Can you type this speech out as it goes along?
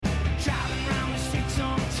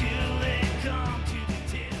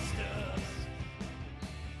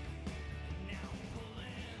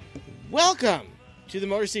Welcome to the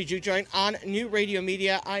Motor City Juke Joint on New Radio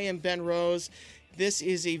Media. I am Ben Rose. This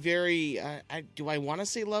is a very, do I want to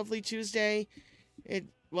say lovely Tuesday? It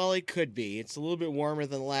could be. It's a little bit warmer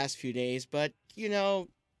than the last few days, but, it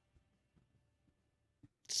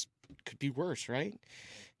could be worse, right?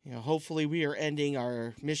 Hopefully we are ending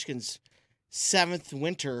our Michigan's seventh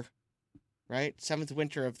winter, right? Seventh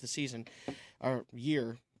winter of the season, or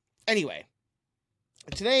year. Anyway,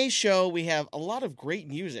 today's show, we have a lot of great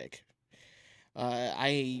music.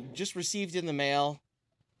 I just received in the mail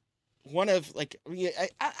one of,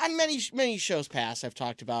 on many shows past, I've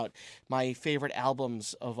talked about my favorite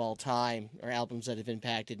albums of all time, or albums that have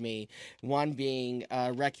impacted me. One being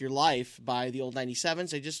Wreck Your Life by the Old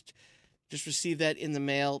 97s. I just received that in the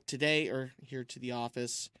mail today, or here to the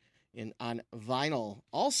office on vinyl.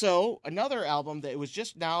 Also, another album that was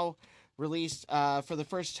just now released for the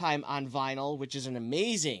first time on vinyl, which is an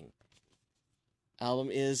amazing album,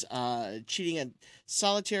 is Cheating at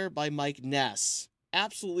Solitaire by Mike Ness.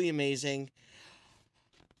 Absolutely amazing.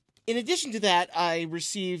 In addition to that, I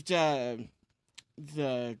received the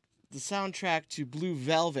soundtrack to Blue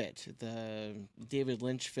Velvet, the David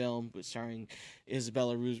Lynch film starring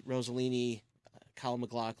Isabella Rossellini, Colin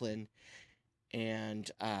McLaughlin,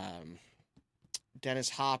 and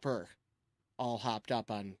Dennis Hopper, all hopped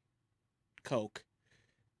up on coke,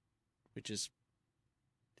 which is,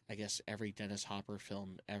 I guess, every Dennis Hopper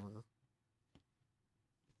film ever.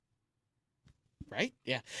 Right?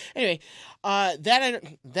 Yeah. Anyway, that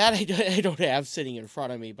I don't have sitting in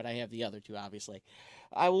front of me, but I have the other two, obviously.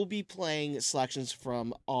 I will be playing selections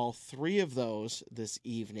from all three of those this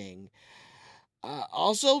evening.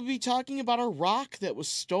 Also, we'll be talking about a rock that was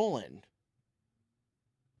stolen.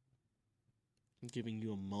 I'm giving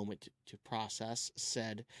you a moment to process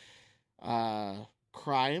said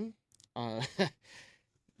crime.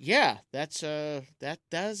 Yeah, that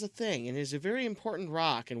is a thing, and it's a very important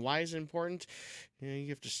rock. And why is it important? You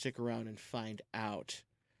have to stick around and find out.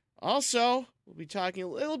 Also, we'll be talking a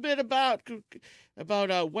little bit about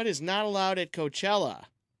what is not allowed at Coachella.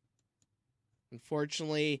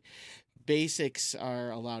 Unfortunately, basics are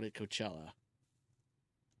allowed at Coachella.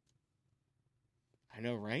 I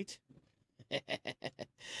know, right?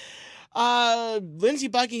 Lindsey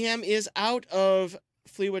Buckingham is out of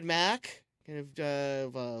Fleetwood Mac. I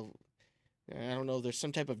don't know, there's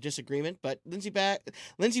some type of disagreement, but Lindsey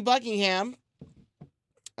Buckingham,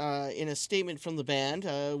 in a statement from the band,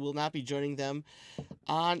 will not be joining them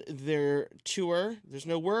on their tour. There's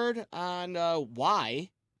no word on why,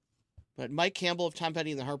 but Mike Campbell of Tom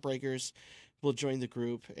Petty and the Heartbreakers will join the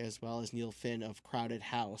group, as well as Neil Finn of Crowded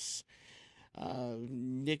House.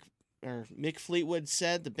 Mick Fleetwood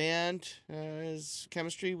said the band has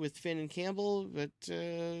chemistry with Finn and Campbell, but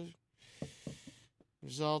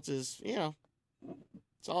result is,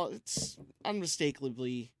 it's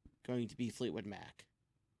unmistakably going to be Fleetwood Mac.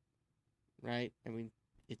 Right? I mean,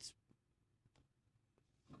 it's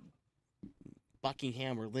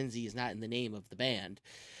Buckingham or Lindsay is not in the name of the band.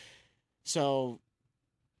 So,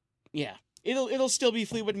 yeah, it'll still be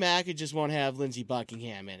Fleetwood Mac. It just won't have Lindsey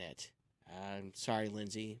Buckingham in it. I'm sorry,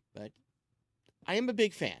 Lindsay, but I am a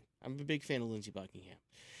big fan. I'm a big fan of Lindsey Buckingham.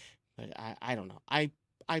 But I don't know. I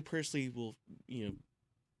personally will,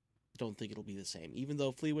 don't think it'll be the same, even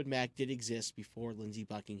though Fleetwood Mac did exist before Lindsey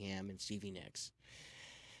Buckingham and Stevie Nicks.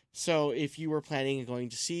 So if you were planning on going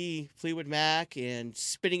to see Fleetwood Mac and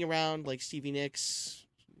spinning around like Stevie Nicks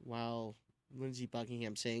while Lindsey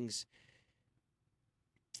Buckingham sings,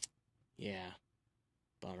 yeah,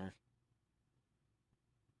 bummer.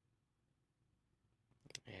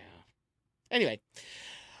 Yeah. Anyway,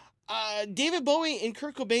 David Bowie and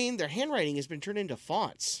Kurt Cobain, their handwriting has been turned into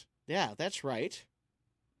fonts. Yeah, that's right.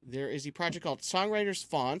 There is a project called Songwriters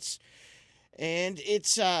Fonts, and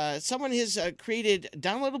it's someone has created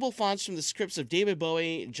downloadable fonts from the scripts of David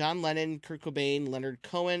Bowie, John Lennon, Kurt Cobain, Leonard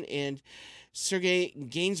Cohen, and Sergei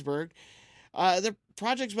Gainsbourg. The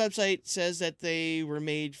project's website says that they were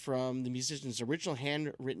made from the musicians' original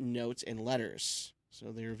handwritten notes and letters.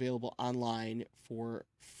 So they're available online for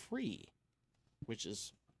free,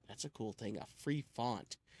 that's a cool thing, a free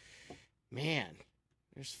font. Man,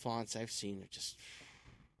 there's fonts I've seen that just,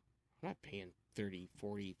 I'm not paying $30,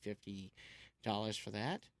 $40, $50 for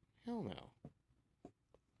that. Hell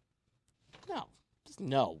no.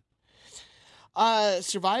 No.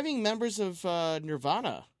 Surviving members of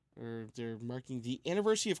Nirvana, they're marking the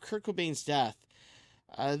anniversary of Kurt Cobain's death.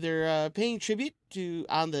 They're paying tribute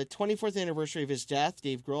on the 24th anniversary of his death.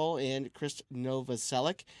 Dave Grohl and Chris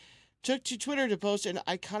Novoselic took to Twitter to post an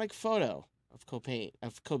iconic photo of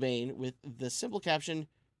Cobain with the simple caption,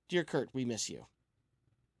 "Dear Kurt, we miss you."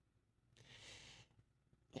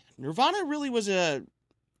 Nirvana really was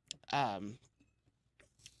um,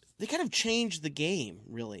 they kind of changed the game,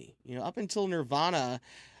 really. Up until Nirvana,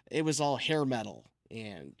 it was all hair metal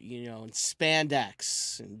and, and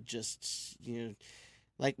spandex and just,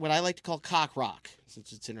 like what I like to call cock rock.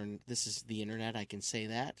 Since this is the internet, I can say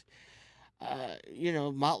that.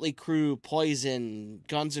 Motley Crue, Poison,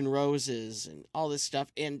 Guns N' Roses, and all this stuff.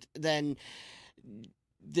 And then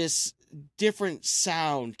this different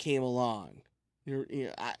sound came along.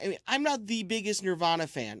 I'm not the biggest Nirvana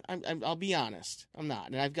fan. I'll be honest. I'm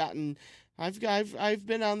not, and I've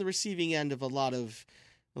been on the receiving end of a lot of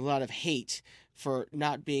hate for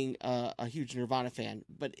not being a huge Nirvana fan.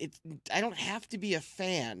 But I don't have to be a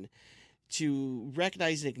fan to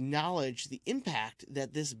recognize and acknowledge the impact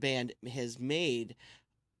that this band has made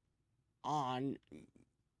on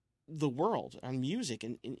the world, on music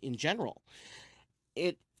in general.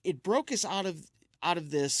 It broke us out of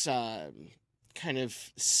this kind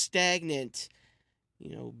of stagnant,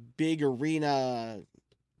 big arena,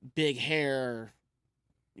 big hair,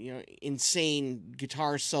 insane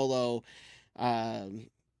guitar solo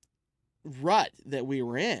rut that we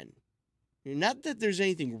were in. Not that there's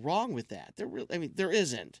anything wrong with that. There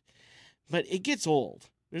isn't. But it gets old.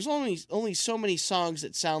 There's only so many songs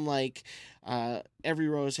that sound like Every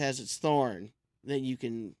Rose Has Its Thorn that you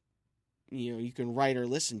can write or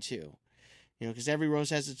listen to. Because Every Rose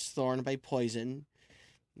Has Its Thorn by Poison.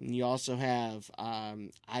 And you also have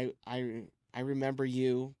I Remember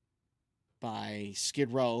You by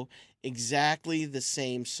Skid Row. Exactly the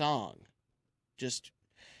same song. Just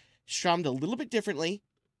strummed a little bit differently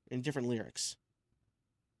and different lyrics.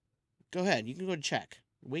 Go ahead. You can go and check.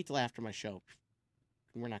 Wait till after my show.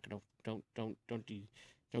 We're not going to...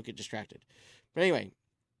 Don't get distracted. But anyway.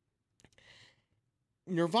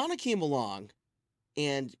 Nirvana came along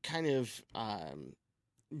and kind of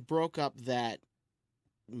broke up that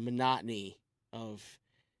monotony of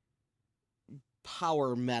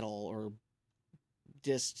power metal, or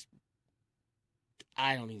just,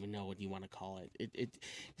 I don't even know what you want to call it.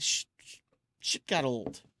 Shit got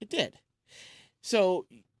old. It did. So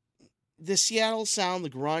the Seattle sound,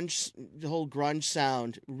 the whole grunge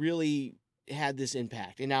sound really had this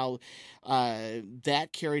impact. And now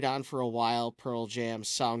that carried on for a while. Pearl Jam,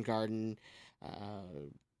 Soundgarden,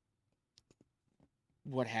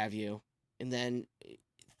 what have you. And then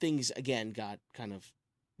things again got kind of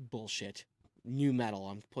bullshit. New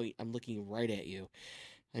metal. I'm looking right at you.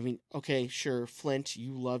 I mean, okay, sure, Flint,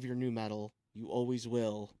 you love your new metal. You always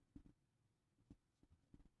will.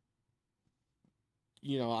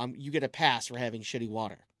 You get a pass for having shitty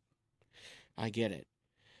water. I get it.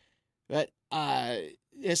 But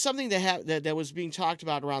it's something that was being talked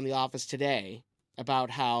about around the office today about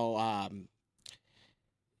how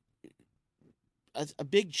a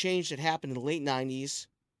big change that happened in the late 90s,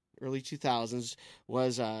 early 2000s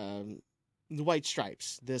was the White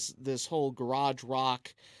Stripes. This whole garage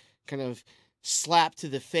rock kind of slap to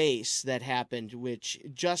the face that happened, which,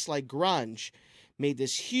 just like grunge, made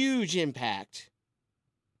this huge impact.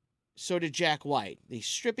 So did Jack White. They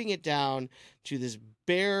stripping it down to this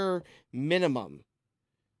bare minimum.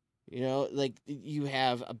 Like you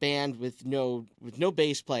have a band with no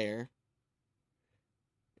bass player.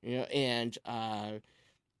 And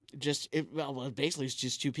basically it's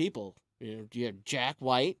just two people. You have Jack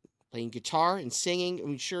White playing guitar and singing.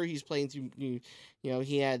 I'm sure he's playing through.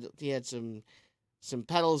 He had some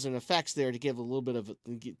pedals and effects there to give a little bit of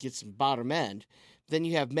get some bottom end. Then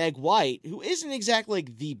you have Meg White, who isn't exactly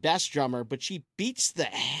like the best drummer, but she beats the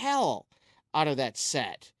hell out of that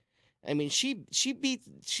set. I mean, she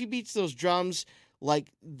beats those drums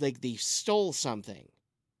like they stole something.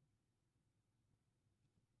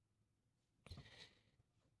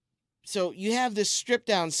 So you have this stripped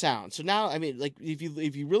down sound. So now, I mean, like if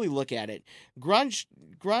you really look at it,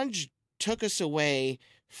 grunge took us away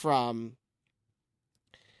from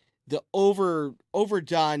the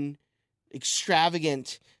overdone,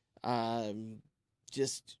 extravagant,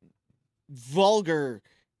 just vulgar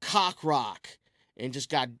cock rock, and just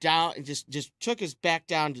got down and just took us back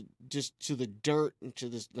down to the dirt and to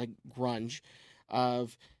this like grunge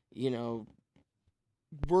of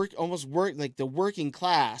work like the working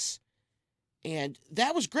class, and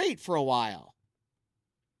that was great for a while.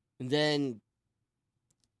 And then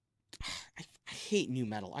I hate new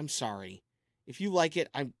metal. I'm sorry. If you like it,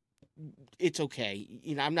 it's okay.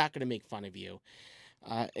 I'm not going to make fun of you.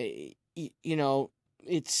 It's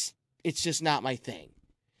just not my thing.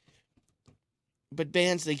 But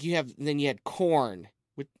bands like you had Korn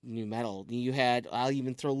with new metal. I'll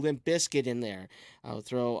even throw Limp Bizkit in there. I'll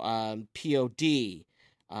throw POD,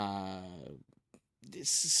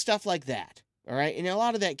 stuff like that. All right, and a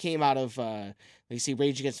lot of that came out of, you see,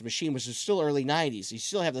 Rage Against the Machine, which is still early '90s. You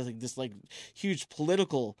still have this huge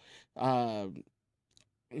political,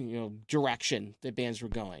 direction that bands were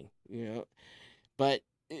going. But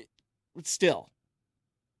still,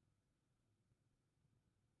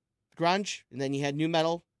 grunge, and then you had new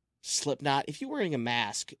metal, Slipknot. If you're wearing a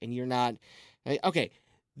mask and you're not, okay.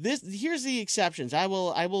 Here's the exceptions. I'm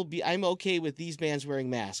okay with these bands wearing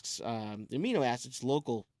masks. Amino Acid's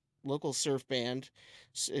local surf band.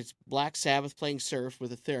 It's Black Sabbath playing surf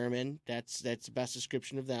with a theremin. That's the best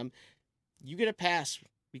description of them. You get a pass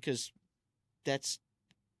because that's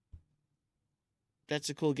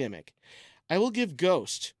a cool gimmick. I will give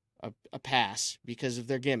Ghost a pass because of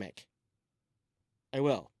their gimmick. I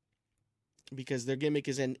will. Because their gimmick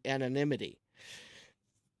is anonymity.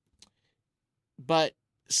 But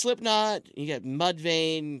Slipknot, you got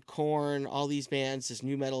Mudvayne, Korn, all these bands, this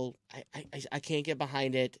new metal, I can't get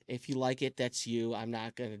behind it. If you like it, that's you. I'm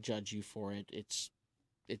not going to judge you for it. It's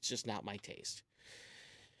just not my taste.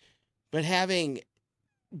 But having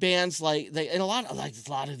bands and a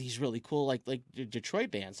lot of these really cool like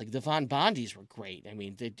Detroit bands, like the Von Bondies were great. I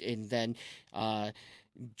mean, and then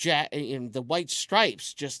in the White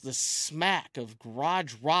Stripes, just the smack of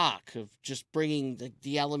garage rock, of just bringing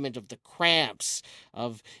the element of the Cramps,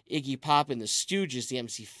 of Iggy Pop and the Stooges, the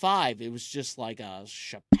MC5. It was just like a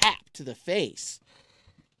chapap to the face,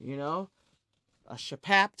 a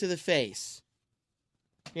chapap to the face.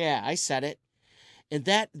 Yeah, I said it. And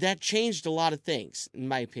that changed a lot of things, in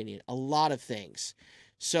my opinion, a lot of things.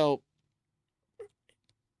 So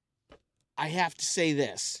I have to say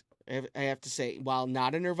this. I have to say, while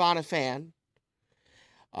not a Nirvana fan,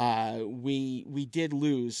 we did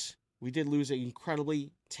lose an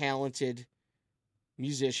incredibly talented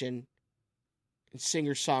musician and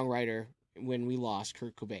singer-songwriter when we lost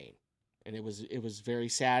Kurt Cobain. And it was very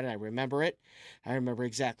sad, and I remember it. I remember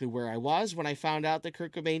exactly where I was when I found out that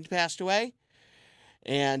Kurt Cobain passed away.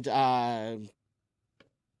 And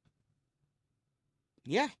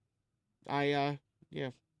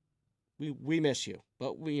we miss you,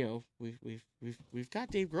 but we've got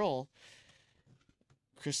Dave Grohl,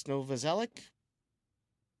 Chris Novoselic.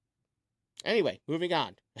 Anyway, moving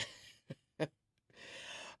on.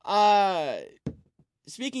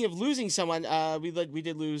 Speaking of losing someone, we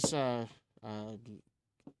did lose. I can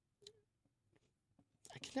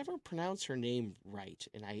never pronounce her name right,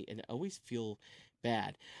 and I always feel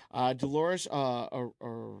bad. Dolores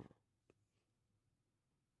or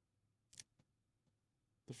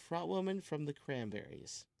the front woman from the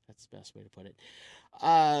Cranberries. That's the best way to put it.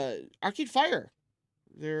 Arcade Fire.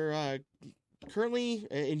 They're currently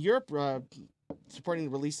in Europe supporting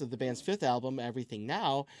the release of the band's fifth album, Everything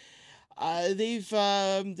Now. They've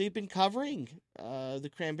been covering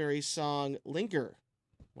the Cranberries song "Linger"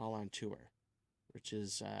 while on tour, which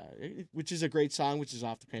is a great song, which is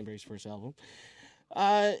off the Cranberries' first album.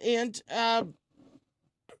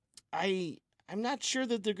 I'm not sure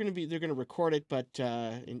that they're going to record it, but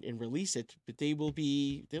and release it. But they'll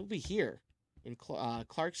be here in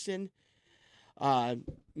Clarkston,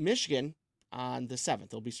 Michigan, on the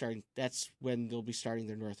 7th. That's when they'll be starting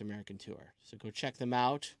their North American tour. So go check them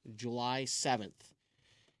out, July 7th,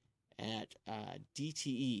 at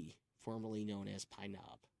DTE, formerly known as Pine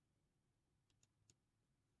Knob.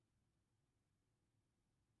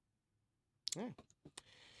 Yeah.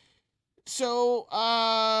 So,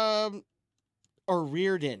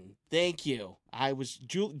 O'Riordan, thank you.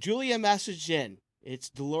 Julia messaged in. It's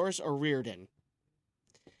Dolores O'Riordan.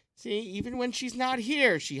 See, even when she's not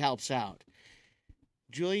here, she helps out.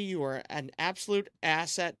 Julia, you are an absolute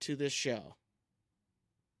asset to this show.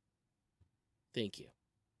 Thank you.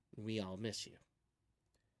 We all miss you.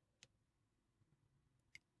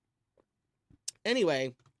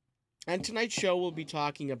 Anyway, on tonight's show, we'll be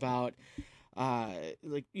talking about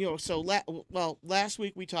last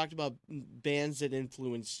week we talked about bands that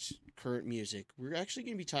influenced current music. We're actually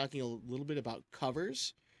going to be talking a little bit about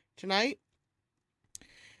covers tonight,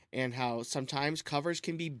 and how sometimes covers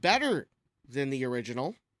can be better than the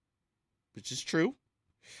original, which is true.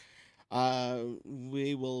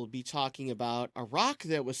 We will be talking about a rock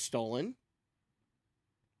that was stolen,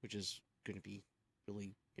 which is going to be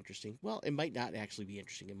really interesting. Well, it might not actually be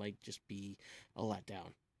interesting. It might just be a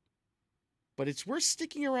letdown. But it's worth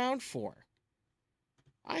sticking around for,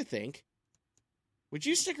 I think. Would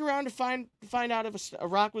you stick around to find out if a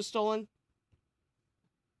rock was stolen?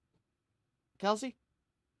 Kelsey?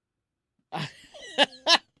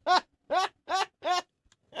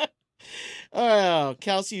 Oh,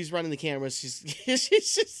 Kelsey's running the cameras. She's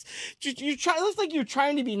just you try. It looks like you're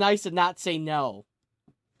trying to be nice and not say no.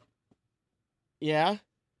 Yeah.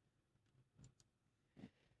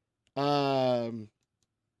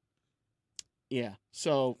 Yeah.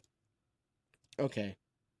 So, okay.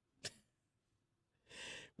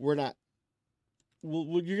 We're not.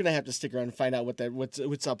 You're gonna have to stick around and find out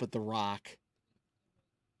what's up with The Rock.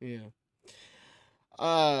 Yeah.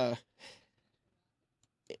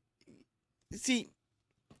 See.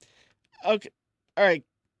 Okay. All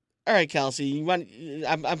right, Kelsey.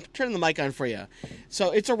 I'm turning the mic on for you.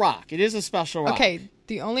 So it's a rock. It is a special rock. Okay.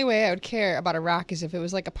 The only way I would care about a rock is if it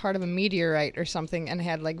was like a part of a meteorite or something and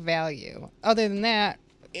had like value. Other than that,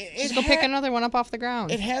 just go pick another one up off the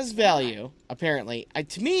ground. It has value, apparently.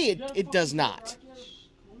 To me, it does not.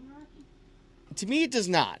 To me, it does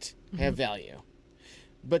not have value.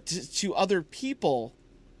 But to other people,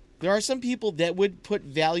 there are some people that would put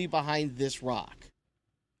value behind this rock.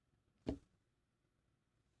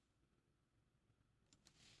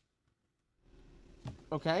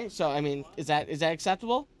 Okay, so I mean, is that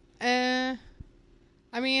acceptable? I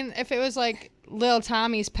mean, if it was like Lil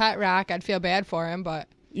Tommy's pet rock, I'd feel bad for him, but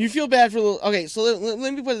you feel bad for little. Okay, so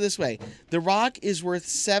let me put it this way: the rock is worth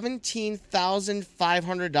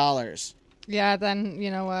 $17,500. Yeah, then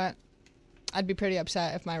you know what? I'd be pretty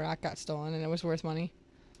upset if my rock got stolen and it was worth money.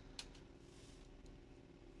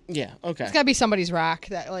 Yeah, okay. It's gotta be somebody's rock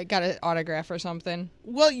that like got an autograph or something.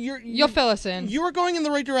 Well, you'll fill us in. You were going in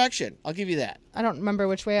the right direction. I'll give you that. I don't remember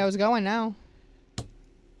which way I was going now.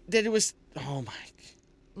 That it was. Oh my.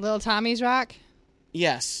 Lil Tommy's rock.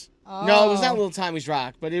 Yes. Oh. No, it was not Lil Tommy's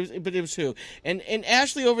rock, but it was who? And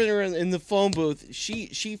Ashley over there in the phone booth, she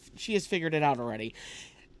has figured it out already.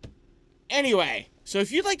 Anyway, so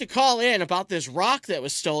if you'd like to call in about this rock that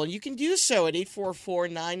was stolen, you can do so at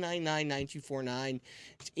 844-999-9249.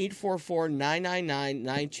 It's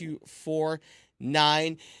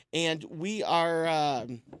 844-999-9249. And we are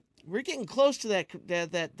we're getting close to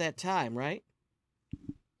that time, right?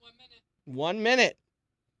 1 minute. 1 minute.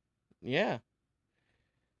 Yeah.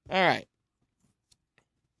 All right.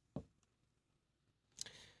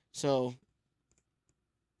 So,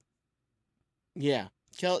 yeah.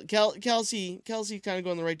 Kelsey kind of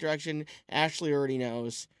going the right direction. Ashley already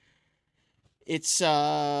knows. It's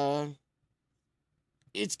kind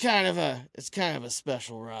of a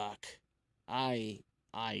special rock. I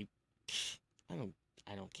don't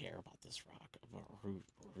care about this rock or who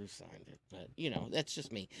signed it, but you know, that's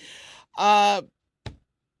just me. But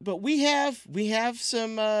we have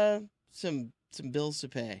some bills to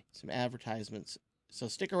pay, some advertisements. So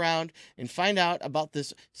stick around and find out about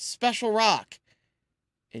this special rock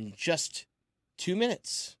in just 2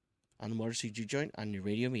 minutes on the Motor City Juke Joint on New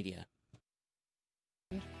Radio Media.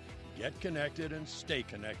 Get connected and stay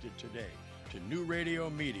connected today to New Radio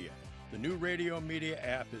Media. The New Radio Media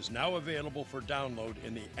app is now available for download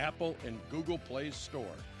in the Apple and Google Play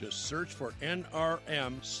Store. Just search for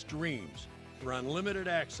NRM Streams for unlimited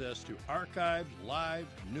access to archived, live,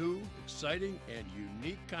 new, exciting, and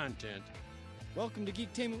unique content. Welcome to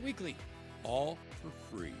Geektainment Weekly. All for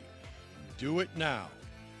free. Do it now.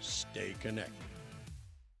 Stay connected.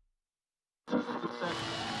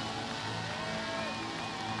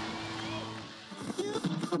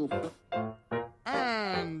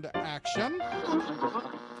 And action.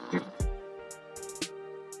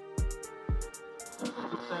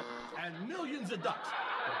 And millions of ducks.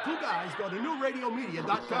 Two guys go to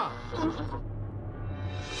newradiomedia.com.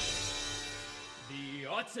 The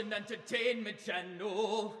Arts and Entertainment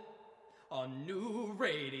Channel on New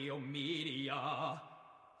Radio Media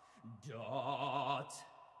 .com.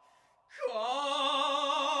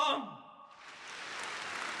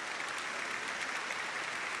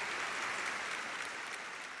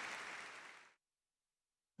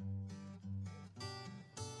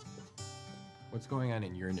 What's going on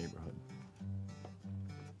in your neighborhood?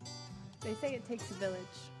 They say it takes a village.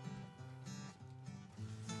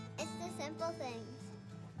 It's the simple things.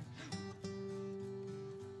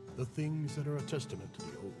 The things that are a testament to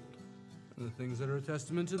the old. And the things that are a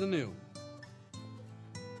testament to the new.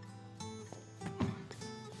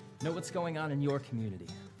 Know what's going on in your community.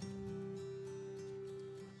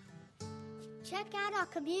 Check out our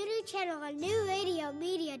community channel on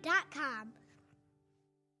newradiomedia.com.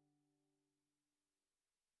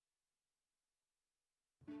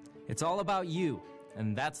 It's all about you,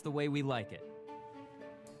 and that's the way we like it.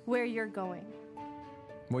 Where you're going.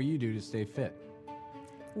 What you do to stay fit.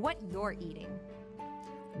 What you're eating.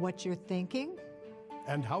 What you're thinking.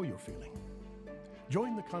 And how you're feeling.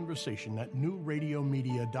 Join the conversation at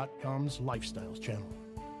newradiomedia.com's Lifestyles channel.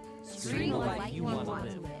 Stream the life you want to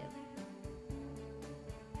live.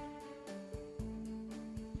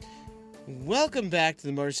 Welcome back to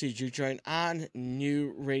the Motor City Juke Joint on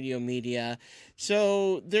New Radio Media.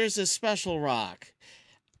 So there's a special rock.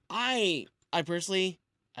 I personally,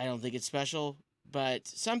 I don't think it's special, but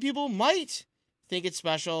some people might think it's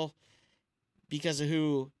special because of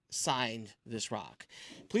who signed this rock.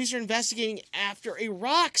 Police are investigating after a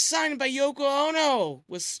rock signed by Yoko Ono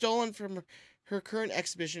was stolen from her current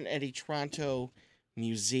exhibition at a Toronto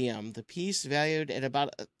museum. The piece, valued at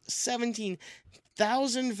about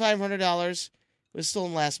 $17,500, was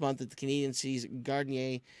stolen last month at the Canadian city's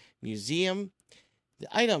Gardiner Museum. The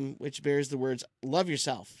item, which bears the words "Love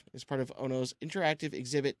Yourself," is part of Ono's interactive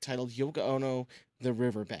exhibit titled Yoko Ono, The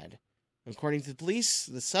Riverbed. According to the police,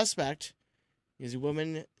 the suspect is a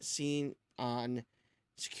woman seen on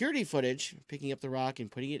security footage picking up the rock and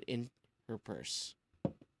putting it in her purse.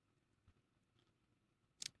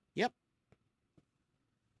 Yep.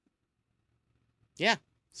 Yeah,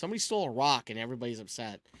 somebody stole a rock and everybody's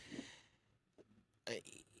upset.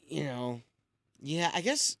 Yeah, I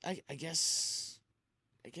guess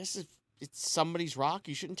if it's somebody's rock,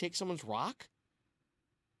 you shouldn't take someone's rock.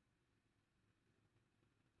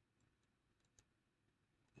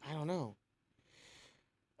 I don't know.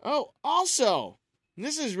 Oh, also,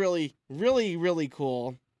 this is really, really, really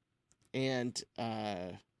cool. And,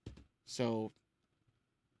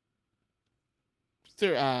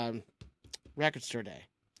 Record Store Day.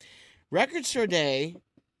 Record Store Day,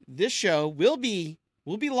 this show will be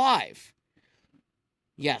live.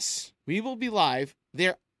 Yes, we will be live.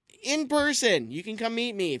 They're in person. You can come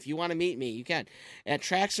meet me if you want to meet me. You can at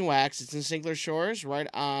Tracks and Wax. It's in Sinclair Shores, right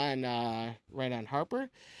on Harper,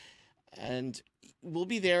 and we'll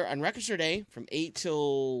be there on Record Store Day from 8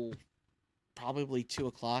 till probably 2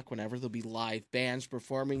 o'clock. Whenever there'll be live bands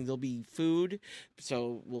performing, there'll be food.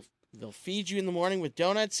 So they'll feed you in the morning with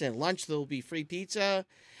donuts, and lunch there'll be free pizza,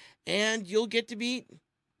 and you'll get to meet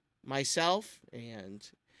myself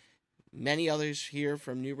and many others here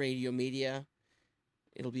from New Radio Media.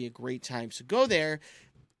 It'll be a great time. So go there.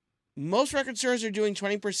 Most record stores are doing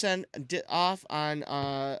 20% off on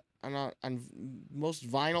most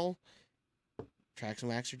vinyl. Tracks and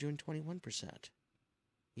Wax are doing 21%.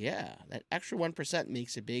 Yeah, that extra 1%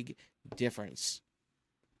 makes a big difference.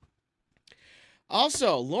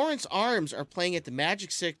 Also, Lawrence Arms are playing at the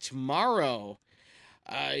Magic Stick tomorrow.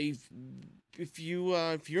 If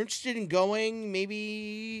you're interested in going,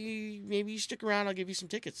 maybe you stick around. I'll give you some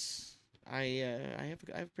tickets. I have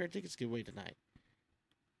a pair of tickets to give away tonight.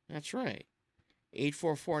 That's right.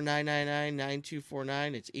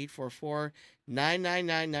 844-999-9249. It's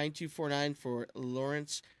 844-999-9249 for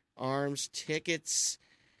Lawrence Arms tickets.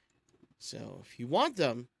 So if you want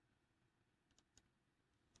them,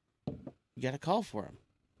 you got to call for them.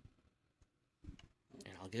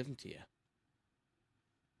 And I'll give them to you.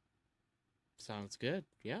 Sounds good,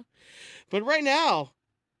 yeah? But right now,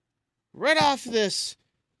 right off this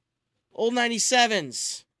old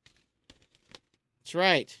 97s. That's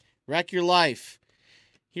right. Wreck Your Life.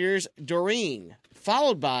 Here's Doreen,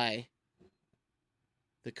 followed by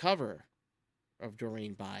the cover of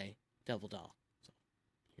Doreen by Devil Doll. So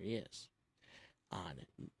here he is on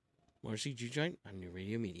Morrissey Juke Joint on New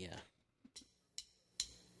Radio Media.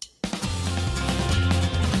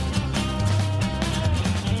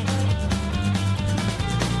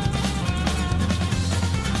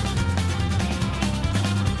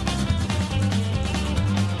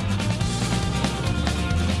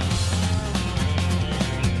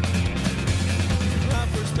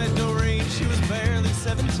 Met Doreen, she was barely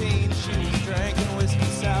 17. She was drinking whiskey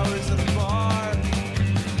sours at a bar.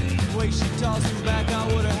 The way she tossed me back, I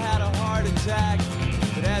would have had a heart attack.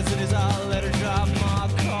 But as it is, I'll let her drive my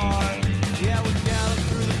car. Yeah, we galloped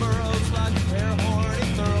through the boroughs like a pair of horny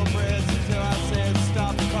thoroughbreds until I said,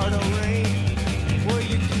 stop the car, Doreen. Well,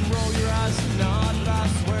 you can roll your eyes and nod, but I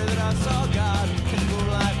swear that I saw God in the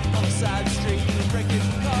moonlight on the side street in the wreckage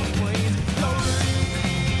car queens.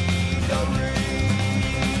 Doreen, Doreen.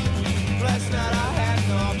 Last night I had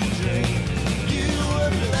an awful dream. You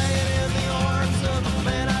were laying in the arms of a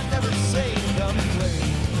man I'd never seen come clean.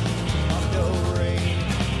 I'm Doreen,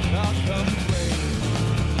 I'm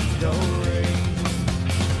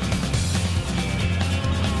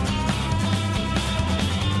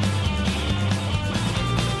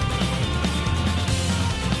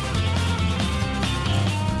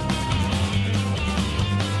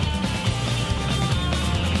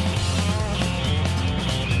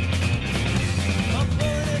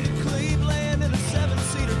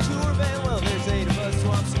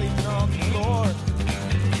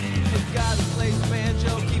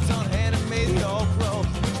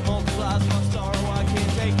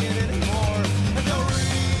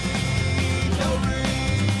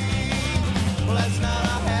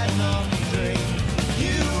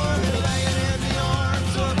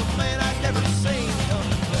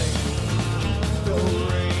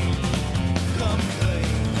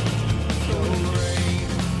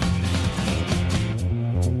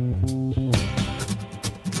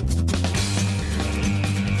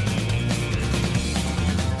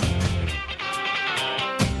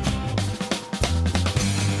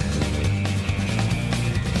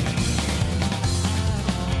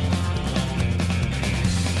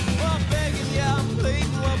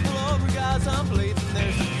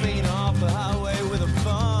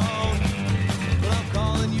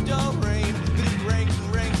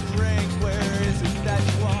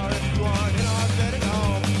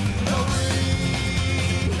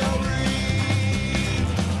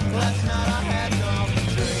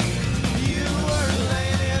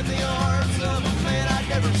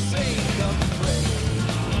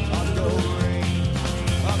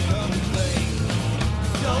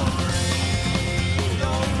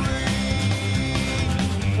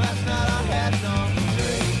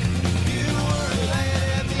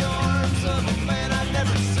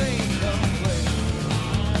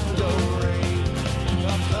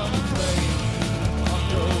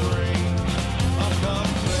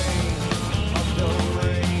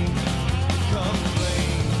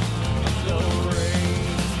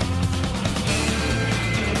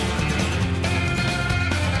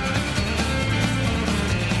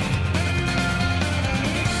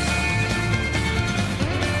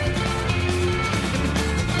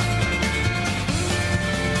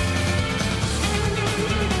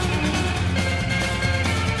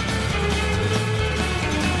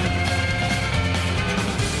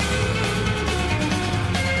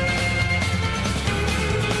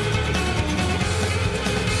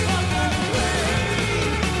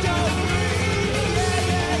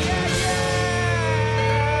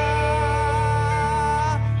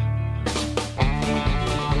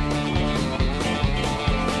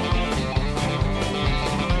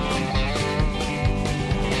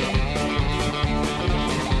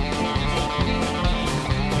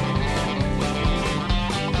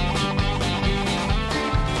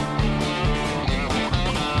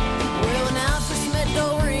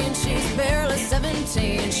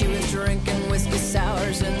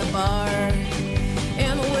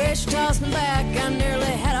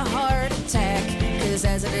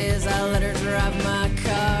days I let her drive my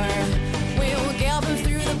car. We were galloping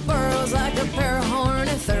through the boroughs like a pair of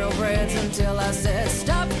horny thoroughbreds until I said,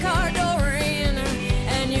 stop the car, Doreen,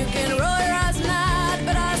 and you can roll your eyes tonight,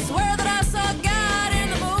 but I swear that I saw God in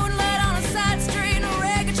the moonlight on a side street in a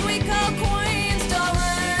wreckage we call Queens.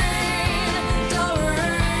 Doreen,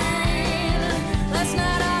 Doreen, last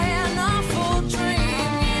night I had an awful dream.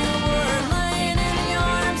 You were laying in the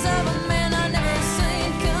arms of a man I never seen.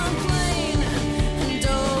 Come clean,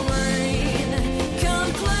 Doreen, come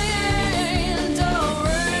clean, Doreen.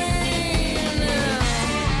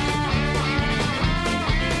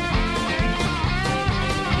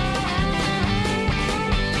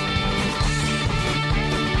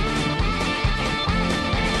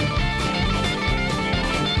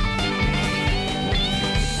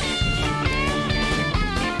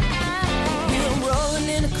 We're rolling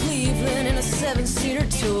into Cleveland in a 7-seater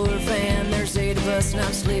tour van. There's 8 of us and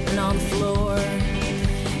I'm sleeping on the floor.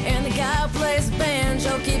 And the guy who plays the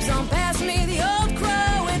banjo keeps on passing me the old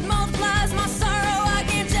crow. It multiplies my sorrow, I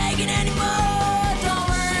can't take it anymore.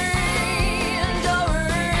 Doreen,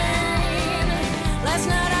 Doreen, last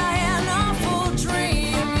night I had an awful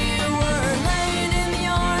dream. You were laying in the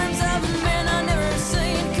arms of a man I never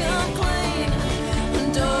seen. Come clean,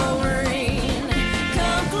 Doreen,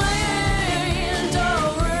 come clean,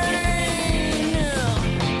 Doreen.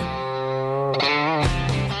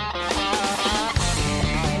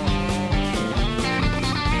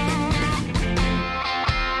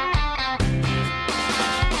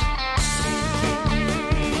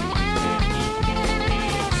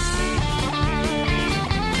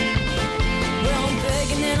 Well, I'm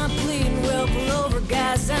begging and I'm pleading, well, pull over,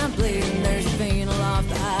 guys, I'm bleeding. There's a vein off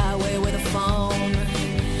the highway with a phone,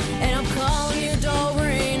 and I'm calling you,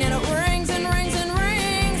 Doreen, and it rings and rings and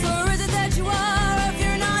rings. Or is it that you are? If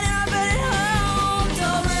you're not in our bed at home,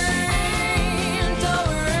 Doreen,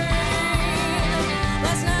 Doreen,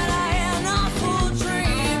 last night I had an awful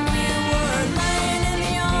dream. You were laying in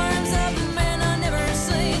the arms of a man I never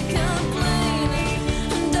seen. Come clean,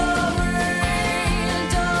 Doreen,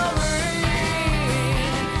 Doreen,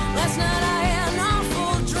 last night I had an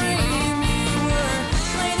awful dream. You were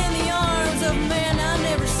laying in the arms of a man I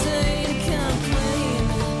never seen. Come clean,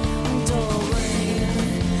 Doreen,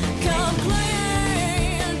 come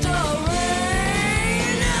clean, Doreen.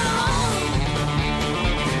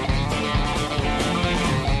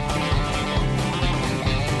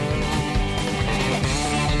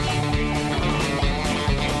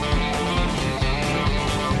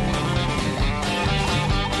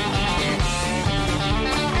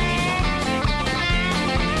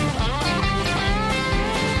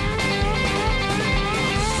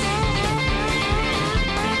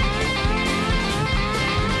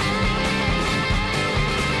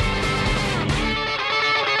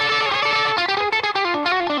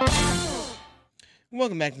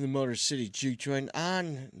 Welcome back to the Motor City Juke Joint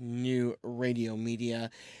on New Radio Media.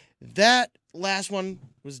 That last one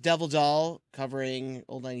was Devil Doll covering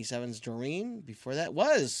Old 97's Doreen. Before that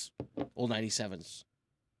was Old 97's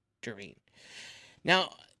Doreen.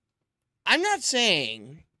 Now, I'm not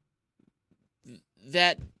saying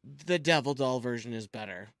that the Devil Doll version is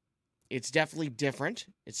better. It's definitely different.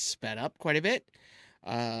 It's sped up quite a bit.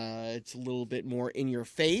 It's a little bit more in your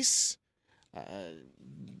face.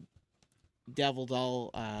 Devil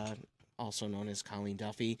Doll, also known as Colleen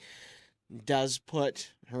Duffy, does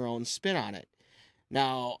put her own spin on it.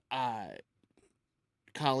 Now,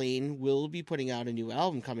 Colleen will be putting out a new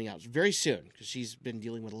album coming out very soon because she's been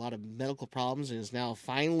dealing with a lot of medical problems and is now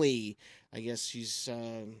finally, I guess she's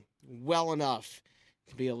well enough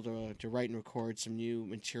to be able to write and record some new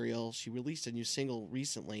material. She released a new single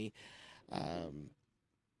recently, and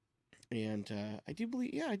I do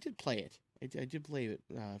believe, I did play it. I did play it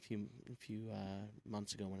a few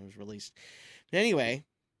months ago when it was released. But anyway,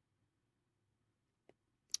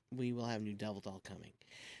 we will have new Devil Doll coming.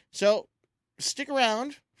 So stick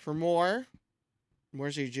around for more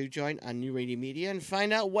City Juke Joint on New Radio Media and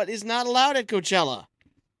find out what is not allowed at Coachella.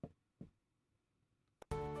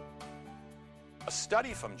 A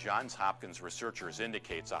study from Johns Hopkins researchers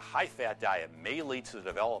indicates a high-fat diet may lead to the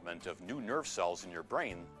development of new nerve cells in your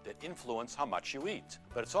brain that influence how much you eat.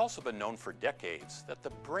 But it's also been known for decades that the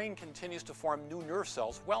brain continues to form new nerve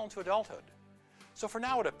cells well into adulthood. So for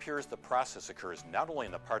now, it appears the process occurs not only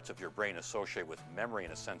in the parts of your brain associated with memory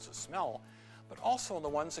and a sense of smell, but also in the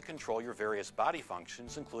ones that control your various body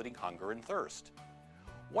functions, including hunger and thirst.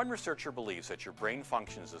 One researcher believes that your brain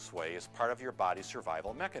functions this way as part of your body's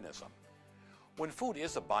survival mechanism. When food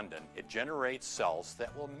is abundant, it generates cells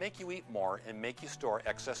that will make you eat more and make you store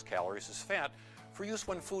excess calories as fat for use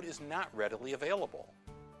when food is not readily available.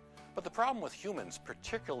 But the problem with humans,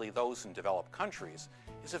 particularly those in developed countries,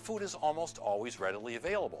 is that food is almost always readily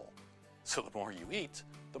available. So the more you eat,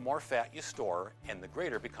 the more fat you store, and the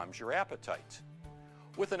greater becomes your appetite.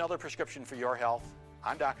 With another prescription for your health,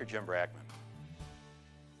 I'm Dr. Jim Brackman.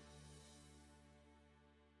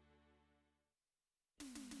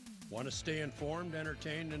 Want to stay informed,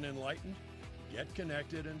 entertained, and enlightened? Get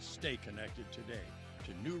connected and stay connected today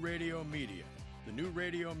to New Radio Media. The New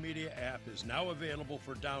Radio Media app is now available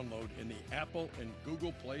for download in the Apple and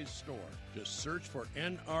Google Play Store. Just search for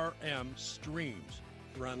NRM Streams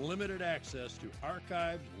for unlimited access to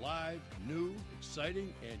archived, live, new,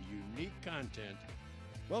 exciting, and unique content.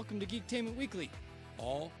 Welcome to Geektainment Weekly.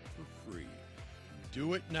 All for free.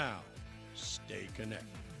 Do it now. Stay connected.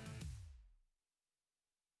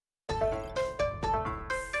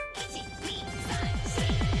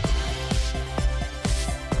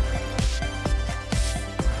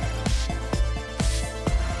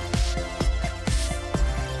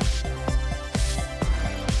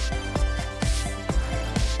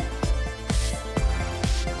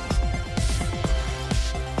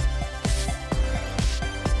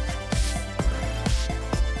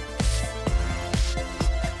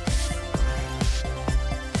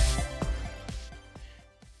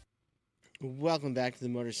 Welcome back to the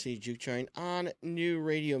Motor City Juke Joint on New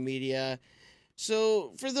Radio Media.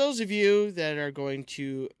 So, for those of you that are going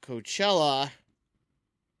to Coachella,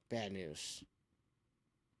 bad news.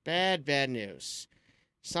 Bad news.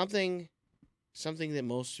 Something that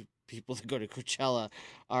most people that go to Coachella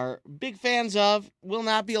are big fans of will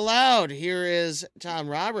not be allowed. Here is Tom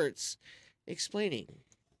Roberts explaining.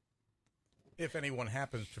 If anyone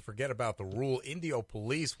happens to forget about the rule, Indio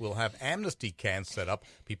Police will have amnesty cans set up.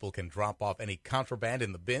 People can drop off any contraband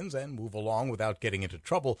in the bins and move along without getting into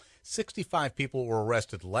trouble. 65 people were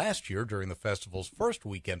arrested last year during the festival's first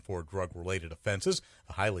weekend for drug-related offenses.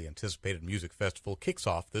 The highly anticipated music festival kicks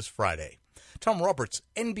off this Friday. Tom Roberts,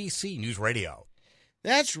 NBC News Radio.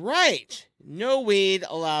 That's right. No weed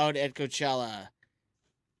allowed at Coachella.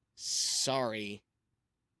 Sorry.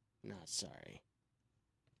 Not sorry.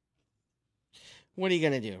 What are you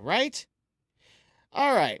going to do, right?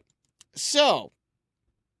 All right. So,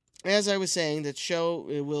 as I was saying,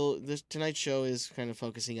 tonight's show is kind of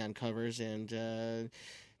focusing on covers, and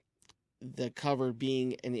the cover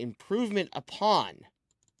being an improvement upon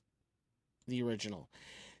the original.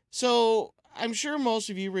 So, I'm sure most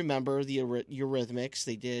of you remember the Eurythmics.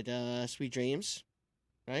 They did Sweet Dreams,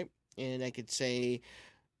 right? And I could say...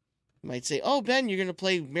 might say, oh, Ben, you're going to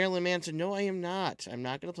play Marilyn Manson. No, I am not. I'm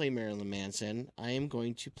not going to play Marilyn Manson. I am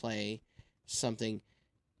going to play something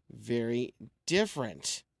very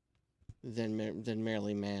different than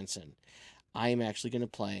Marilyn Manson. I am actually going to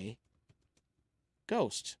play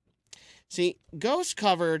Ghost. See, Ghost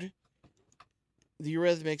covered the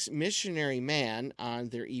Eurythmics' Missionary Man on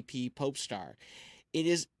their EP Pope Star. It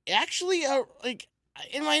is actually,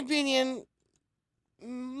 in my opinion...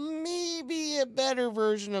 maybe a better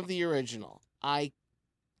version of the original.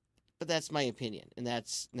 But that's my opinion, and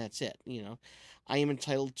that's it. You know, I am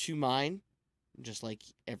entitled to mine, just like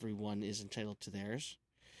everyone is entitled to theirs.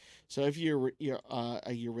 So if you're a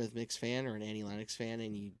Eurythmics fan or an Annie Lennox fan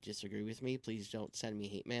and you disagree with me, please don't send me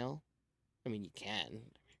hate mail. I mean, you can.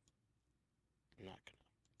 I'm not gonna.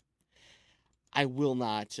 I will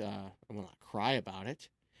not cry about it.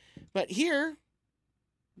 But here.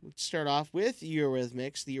 Let's start off with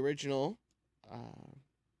Eurythmics, the original,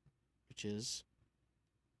 which is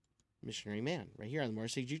Missionary Man, right here on the Motor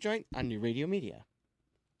City Juke Joint on New Radio Media.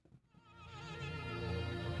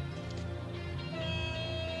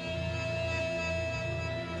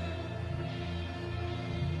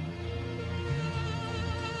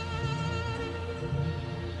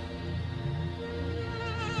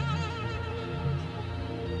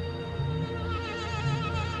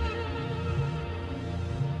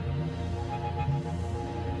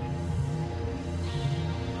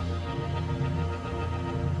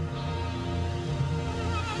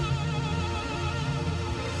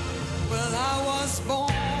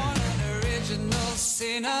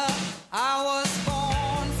 I was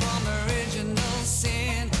born from original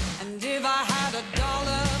sin, and if I had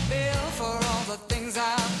 $1 bill for all the things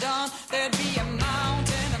I've done, there'd be a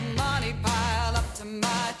mountain of money piled up to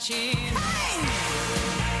my chin. Hey!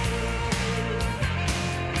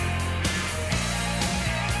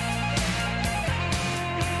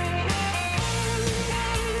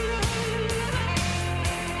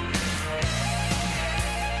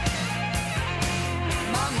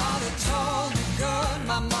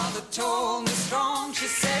 Told me strong, she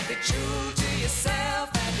said be true to yourself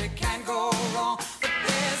and you can't go wrong. But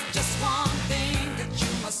there's just one thing that you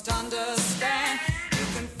must understand. You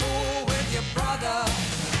can fool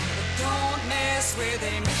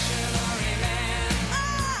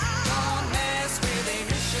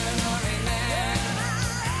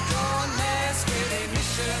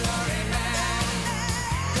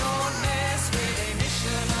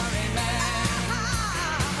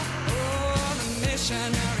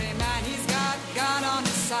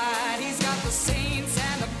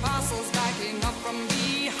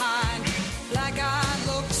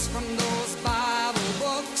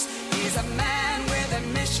He's a man with a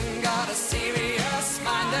mission, got a serious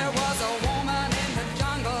mind. There was a woman in the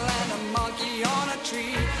jungle and a monkey on a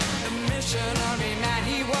tree. The missionary man,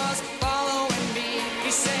 he was following me.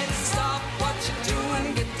 He said, stop what you're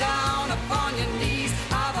doing, get down upon your knees.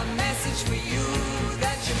 I've a message for you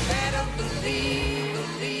that you better believe,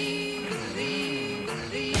 believe, believe,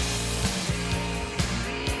 believe.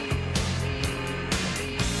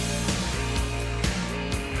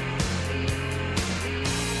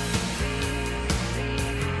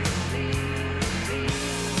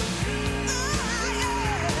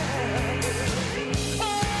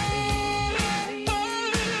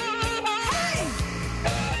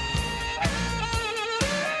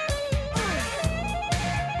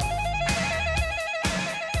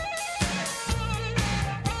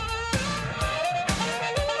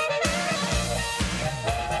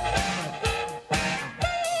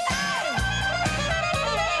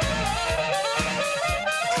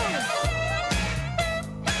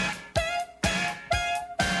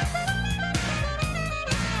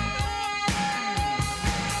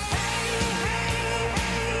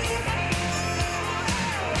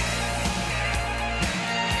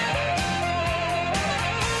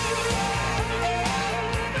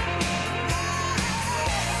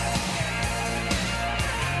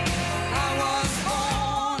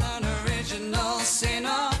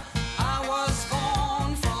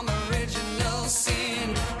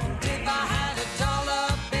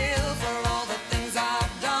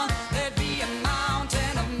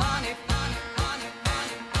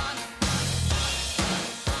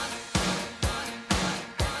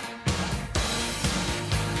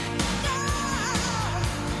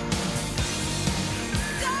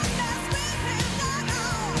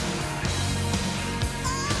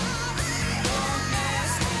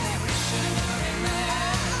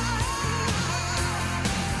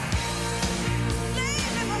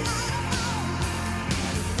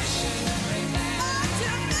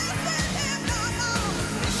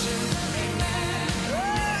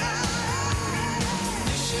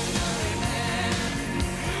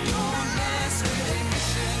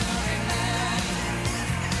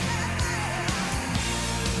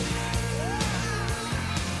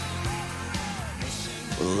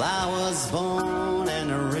 Well, I was born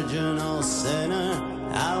an original sinner.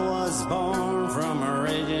 I was born from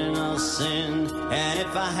original sin. And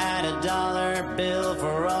if I had a dollar bill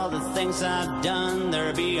for all the things I've done,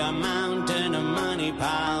 there'd be a mountain of money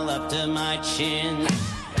piled up to my chin.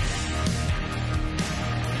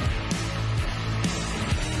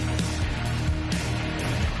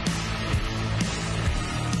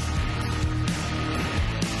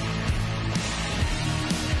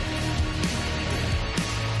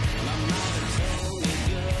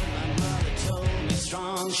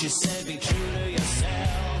 She said be true to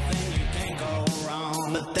yourself and you can't go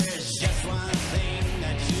wrong. But there's just one thing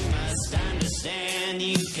that you must understand.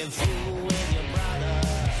 You can fool with your brother,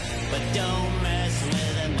 but don't mess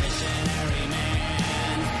with a missionary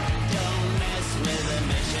man. Don't mess with a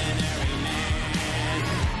missionary man.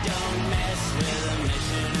 Don't mess with a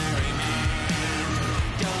missionary man.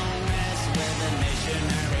 Don't mess with a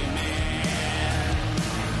missionary man.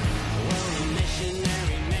 Well, the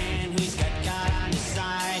missionary man, he's got God on his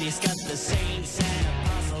side. He's got the saints and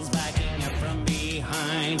apostles backing up from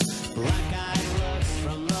behind. Black-eyed looks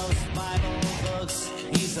from those Bible books.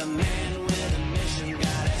 He's a man with a mission,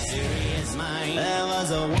 got a serious mind. There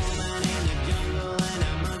was a woman in the jungle and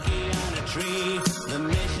a monkey on a tree. The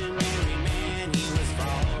missionary man, he was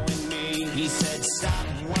following me. He said, stop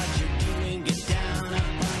what you're doing, get down up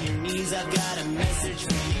on your knees. I've got a message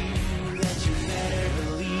for you that you better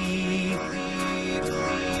believe, believe,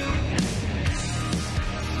 believe.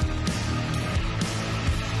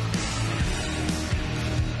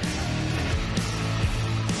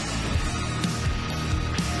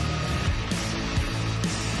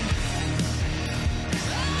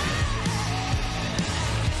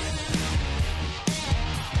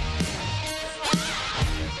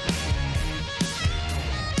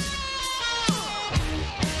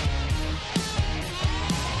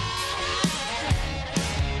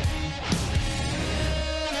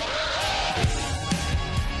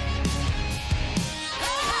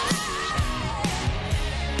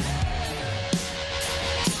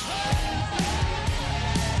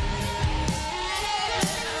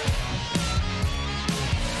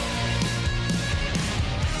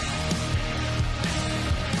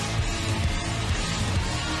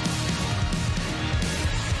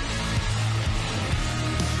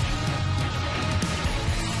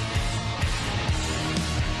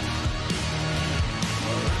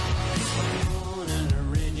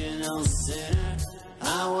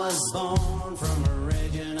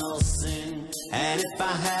 If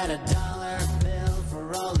I had a dollar bill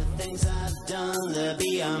for all the things I've done, there'd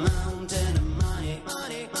be a mountain of money,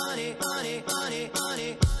 money, money, money, money,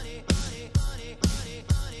 money.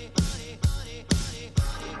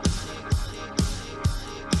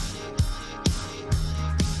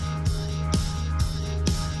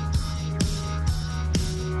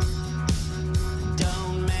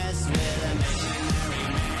 Don't mess with a missionary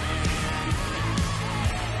man.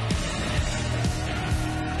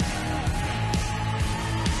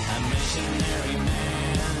 A missionary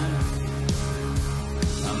man.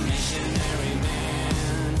 A missionary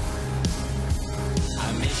man.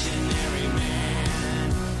 A missionary man.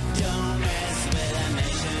 Don't mess with a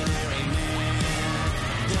missionary man.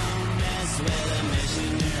 Don't mess with a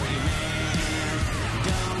missionary man.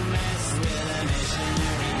 Don't mess with a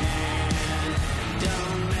missionary man.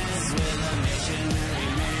 Don't mess with a missionary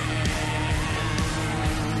man.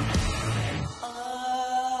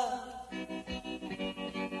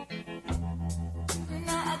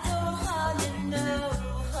 Now I don't hardly know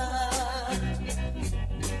her,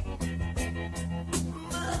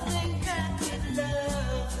 but I think I could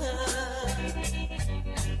love her.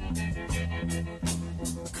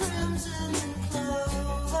 Crimson and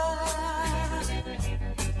clover.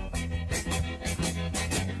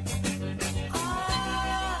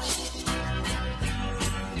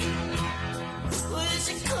 Will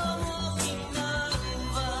she come walking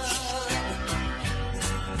over?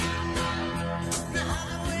 Now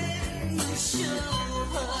the way you show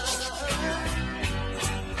her.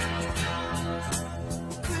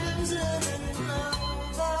 Crimson and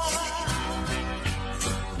clover.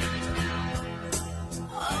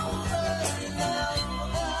 Over and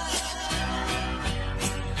over.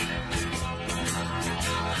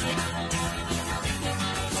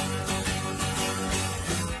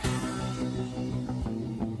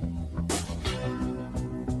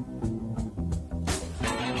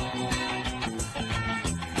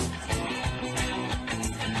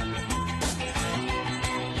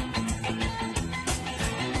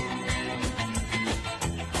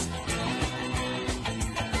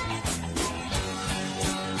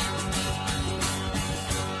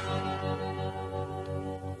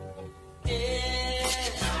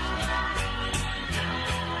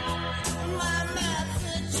 My math's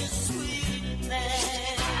such a sweet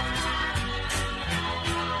man.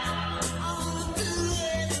 I'll do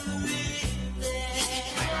everything.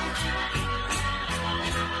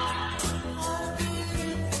 What a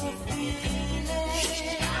beautiful feeling.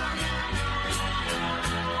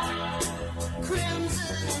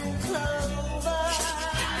 Crimson and clover.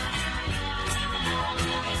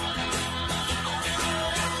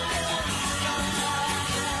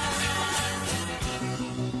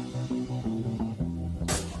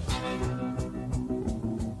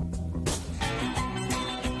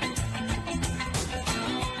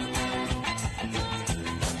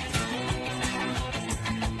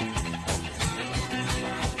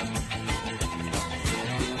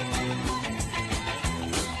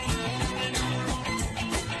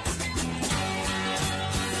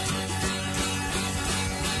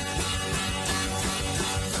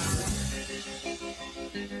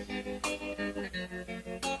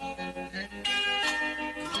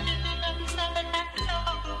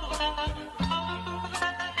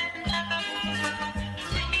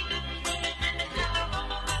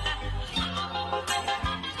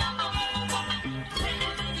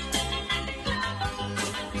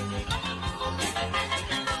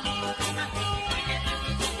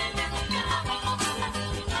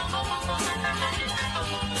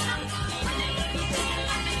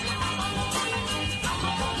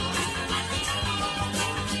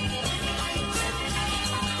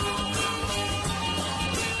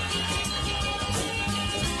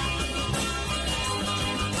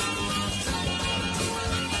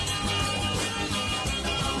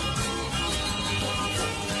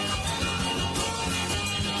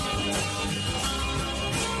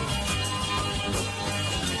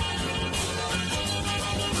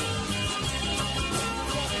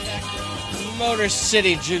 Motor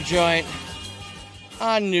City Juke Joint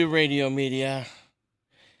on New Radio Media.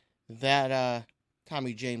 That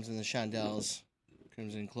Tommy James and the Shondells,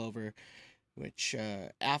 Crimson Clover, which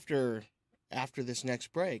after this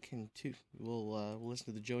next break, and we'll listen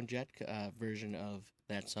to the Joan Jett version of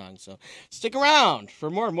that song. So stick around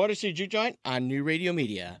for more Motor City Juke Joint on New Radio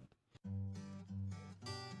Media.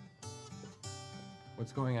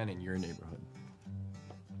 What's going on in your neighborhood?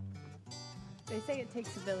 They say it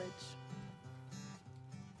takes a village.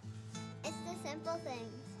 It's the simple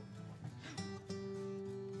things.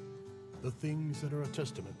 The things that are a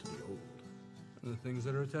testament to the old. The things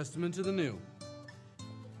that are a testament to the new.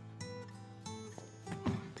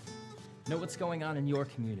 Know what's going on in your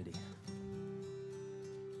community.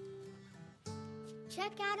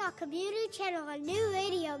 Check out our community channel on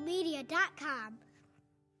newradiomedia.com.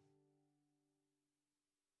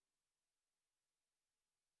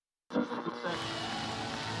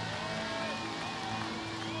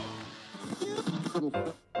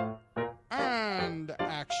 And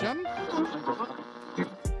action.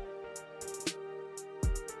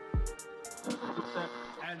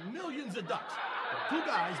 And millions of ducks. The two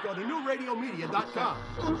guys go to newradiomedia.com.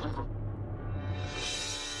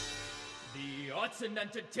 The Arts and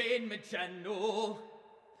Entertainment Channel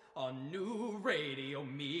on New Radio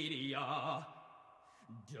Media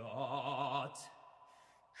 .com.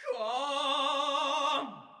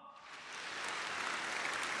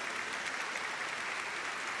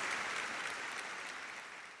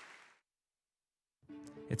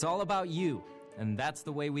 It's all about you, and that's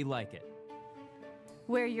the way we like it.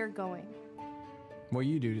 Where you're going. What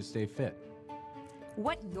you do to stay fit.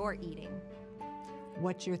 What you're eating.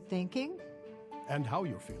 What you're thinking. And how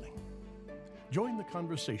you're feeling. Join the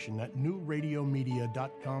conversation at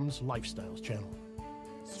newradiomedia.com's Lifestyles channel.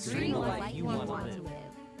 Stream the life you want to live.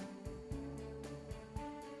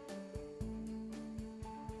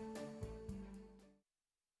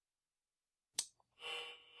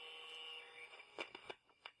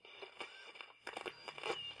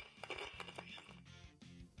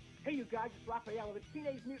 Hey, you guys, it's Raphael of the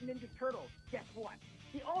Teenage Mutant Ninja Turtles. Guess what?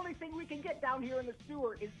 The only thing we can get down here in the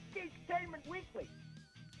sewer is Geektainment Weekly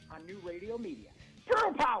on New Radio Media.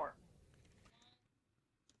 Turtle Power!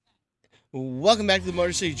 Welcome back to the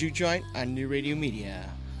Motor City Juke Joint on New Radio Media.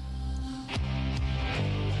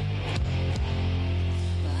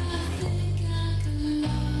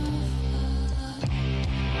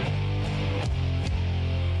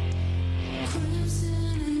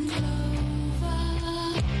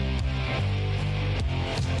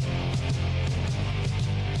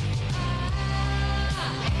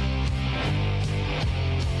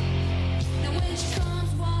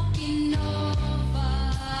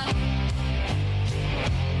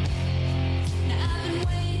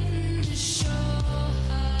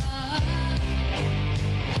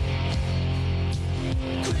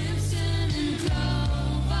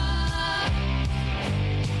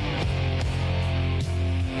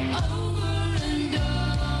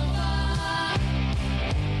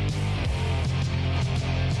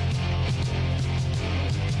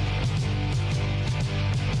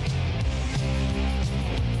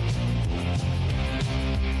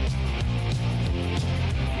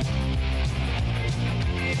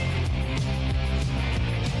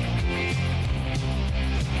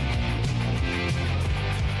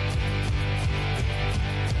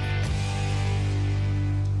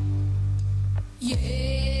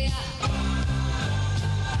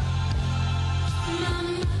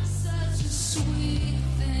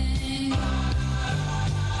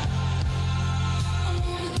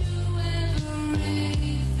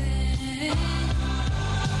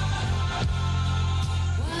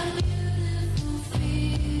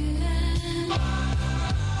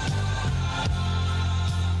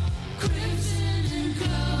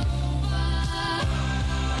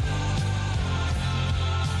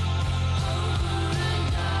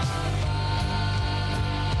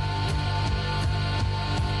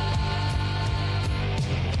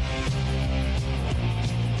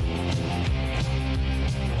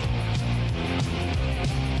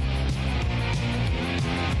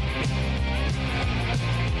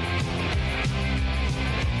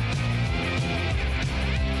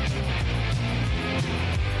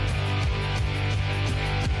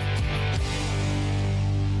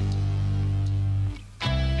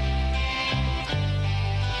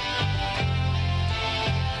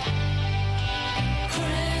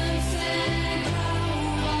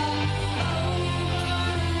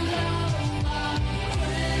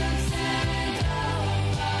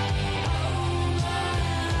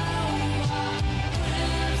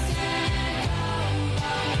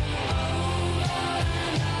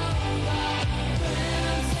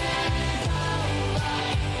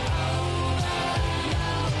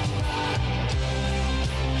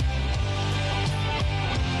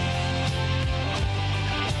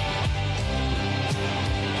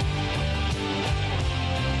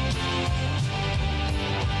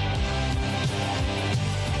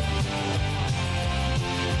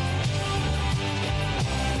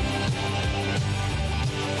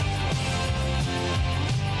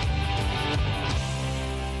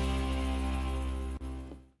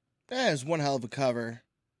 That is one hell of a cover.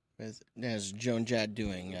 As Joan Jett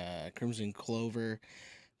doing Crimson Clover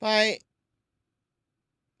by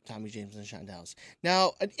Tommy James and Sean Dallas.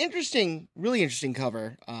 Now, an really interesting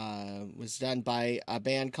cover was done by a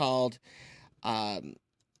band called Obsolete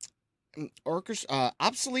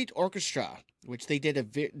Orchestra, which they did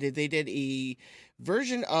a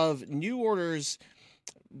version of New Order's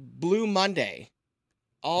Blue Monday,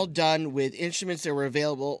 all done with instruments that were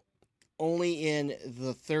available only in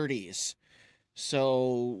the 30s.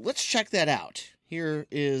 So let's check that out. Here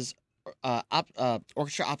is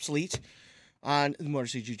Orchestra Obsolete on the Motor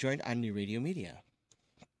City Juke Joint on New Radio Media.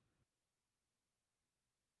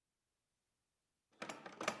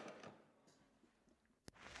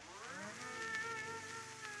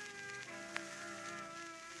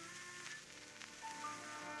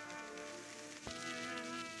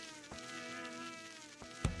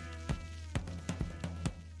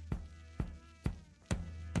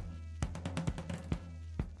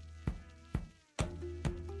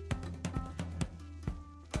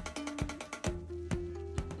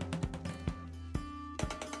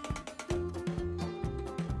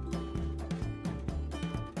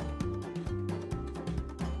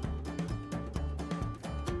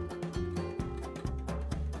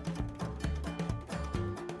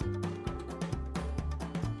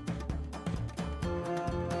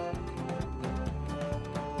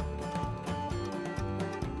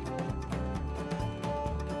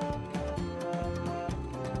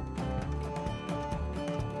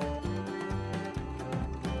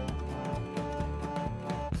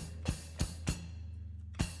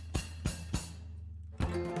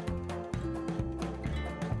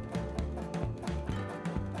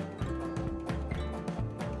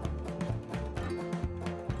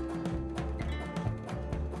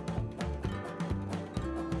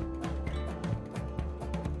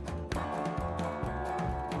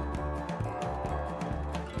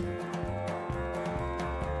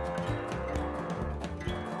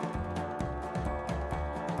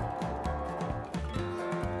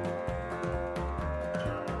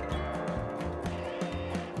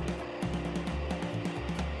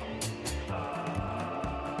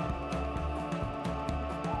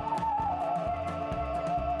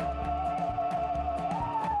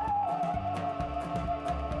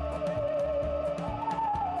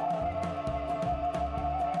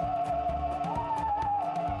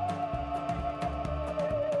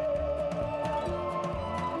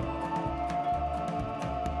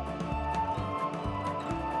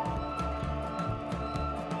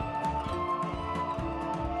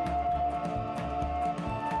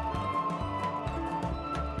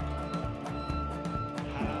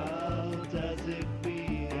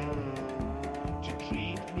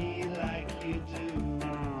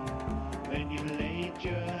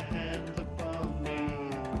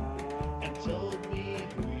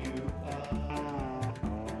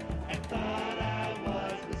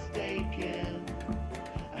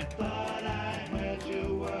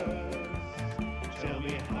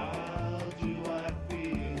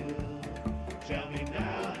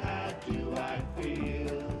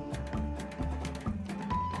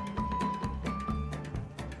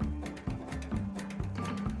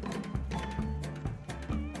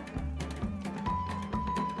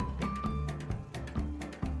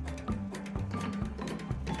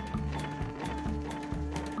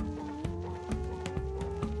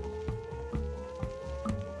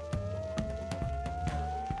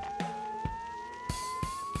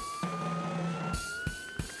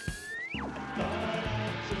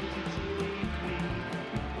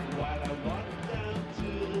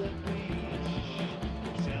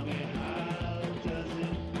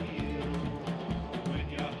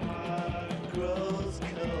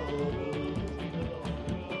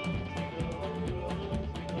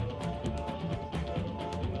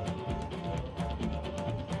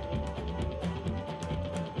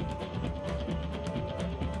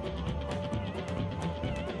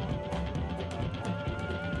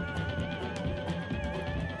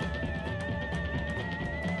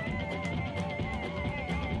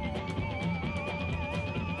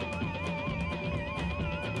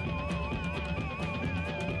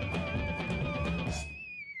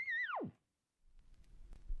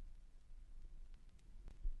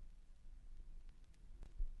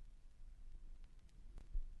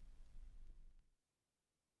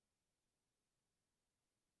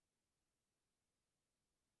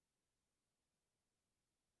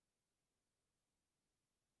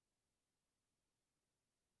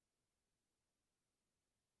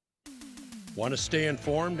 Want to stay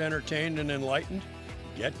informed, entertained, and enlightened?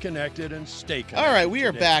 Get connected and stay connected. All right, we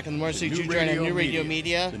are today. back on the Motor City Juke Joint on New Radio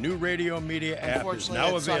Media. The New Radio Media app is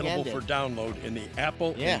now available for download in the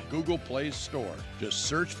Apple and Google Play Store. Just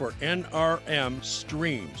search for NRM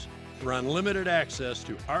Streams. for unlimited access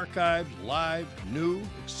to archived, live, new,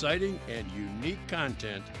 exciting, and unique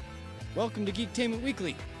content. Welcome to Geektainment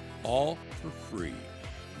Weekly. All for free.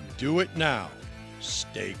 Do it now.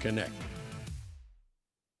 Stay connected.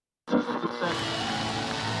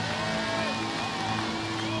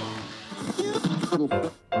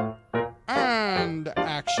 And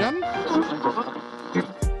action.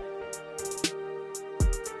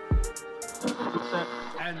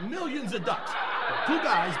 And millions of ducks. The two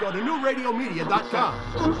guys go to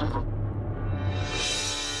newradiomedia.com.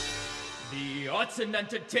 The Arts and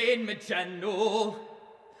Entertainment Channel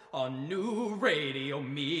on New Radio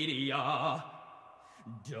Media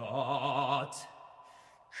 .com.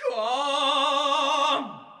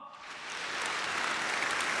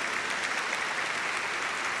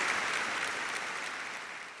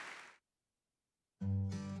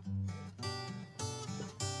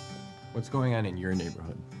 What's going on in your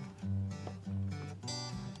neighborhood?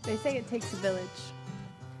 They say it takes a village.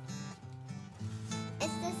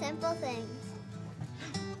 It's the simple things.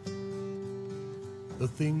 The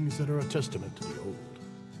things that are a testament to the old.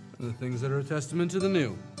 And the things that are a testament to the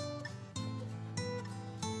new.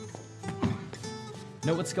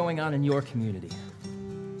 Know what's going on in your community.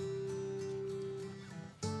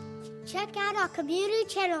 Check out our community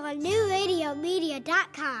channel on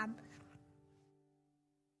newradiomedia.com.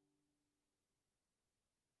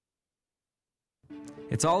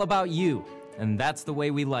 It's all about you, and that's the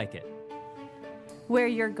way we like it. Where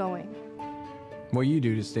you're going. What you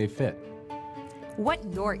do to stay fit. What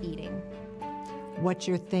you're eating. What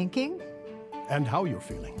you're thinking. And how you're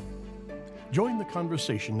feeling. Join the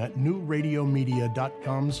conversation at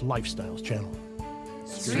newradiomedia.com's Lifestyles channel.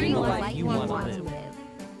 Stream the life you want to live.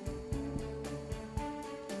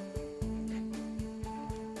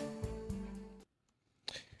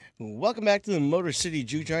 Welcome back to the Motor City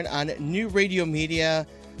Juke Joint on New Radio Media.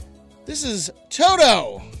 This is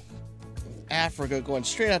Toto, Africa, going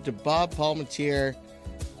straight out to Bob Palmentier,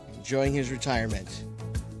 enjoying his retirement.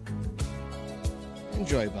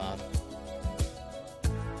 Enjoy, Bob.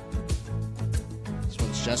 This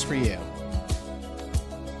one's just for you.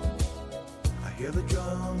 I hear the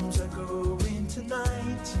drums echoing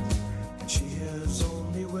tonight, and she hears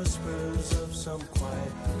only whispers of some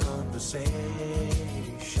quiet conversation.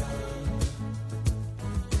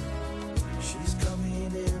 She's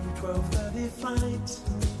coming in 12:30 flight.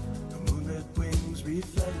 The moonlit wings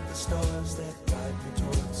reflect the stars that guide me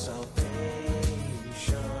towards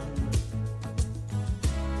salvation.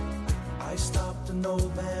 I stopped an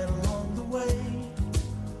old man along the way,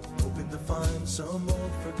 hoping to find some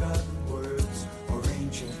old forgotten words or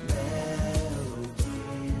ancient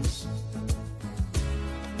melodies.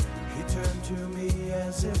 He turned to me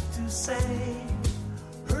as if to say,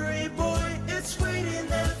 hurry boy, it's waiting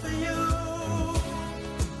there for you.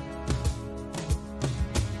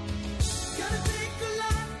 Gotta take a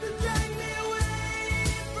lot to drag me away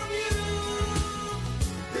from you.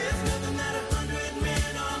 There's nothing that 100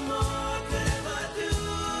 men or more could ever do.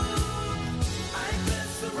 I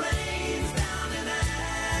bless the rains down in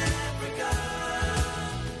Africa.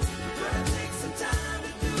 Gonna take some time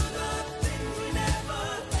to do the things we never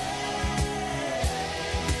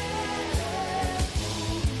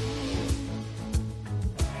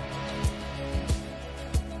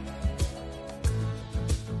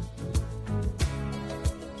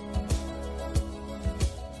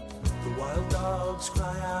The wild dogs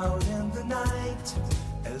cry out in the night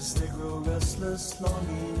as they grow restless,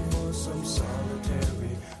 longing for some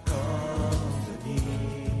solitary company.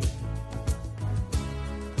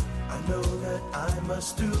 I know that I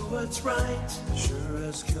must do what's right, sure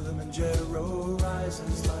as Kilimanjaro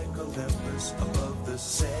rises like Olympus above the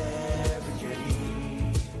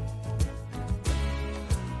Serengeti.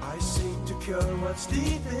 I seek to cure what's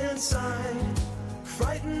deep inside,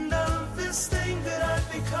 frightened of this thing that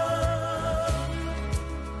I've become.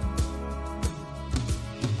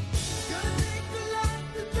 Gonna take a lot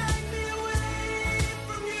to drag me away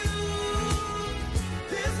from you.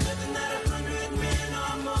 There's nothing that 100 men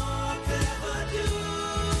or more could ever do.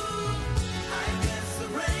 I guess the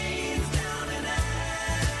rains down in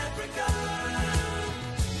Africa.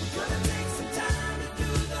 Gonna take some time to do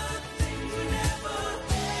the things we never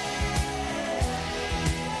had.